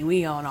 Podbean.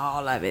 We on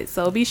all of it.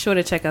 So be sure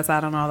to check us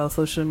out on all those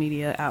social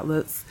media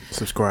outlets.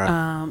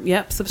 Subscribe.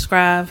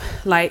 Subscribe,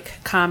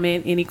 like,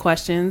 comment, any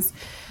questions,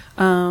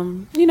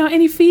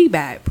 any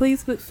feedback.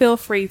 Please feel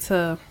free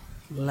to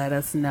let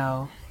us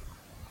know.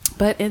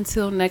 But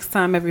until next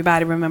time,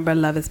 everybody, remember,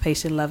 love is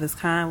patient, love is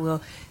kind.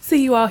 We'll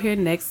see you all here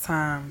next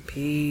time.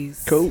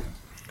 Peace. Cool.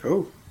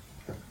 Cool.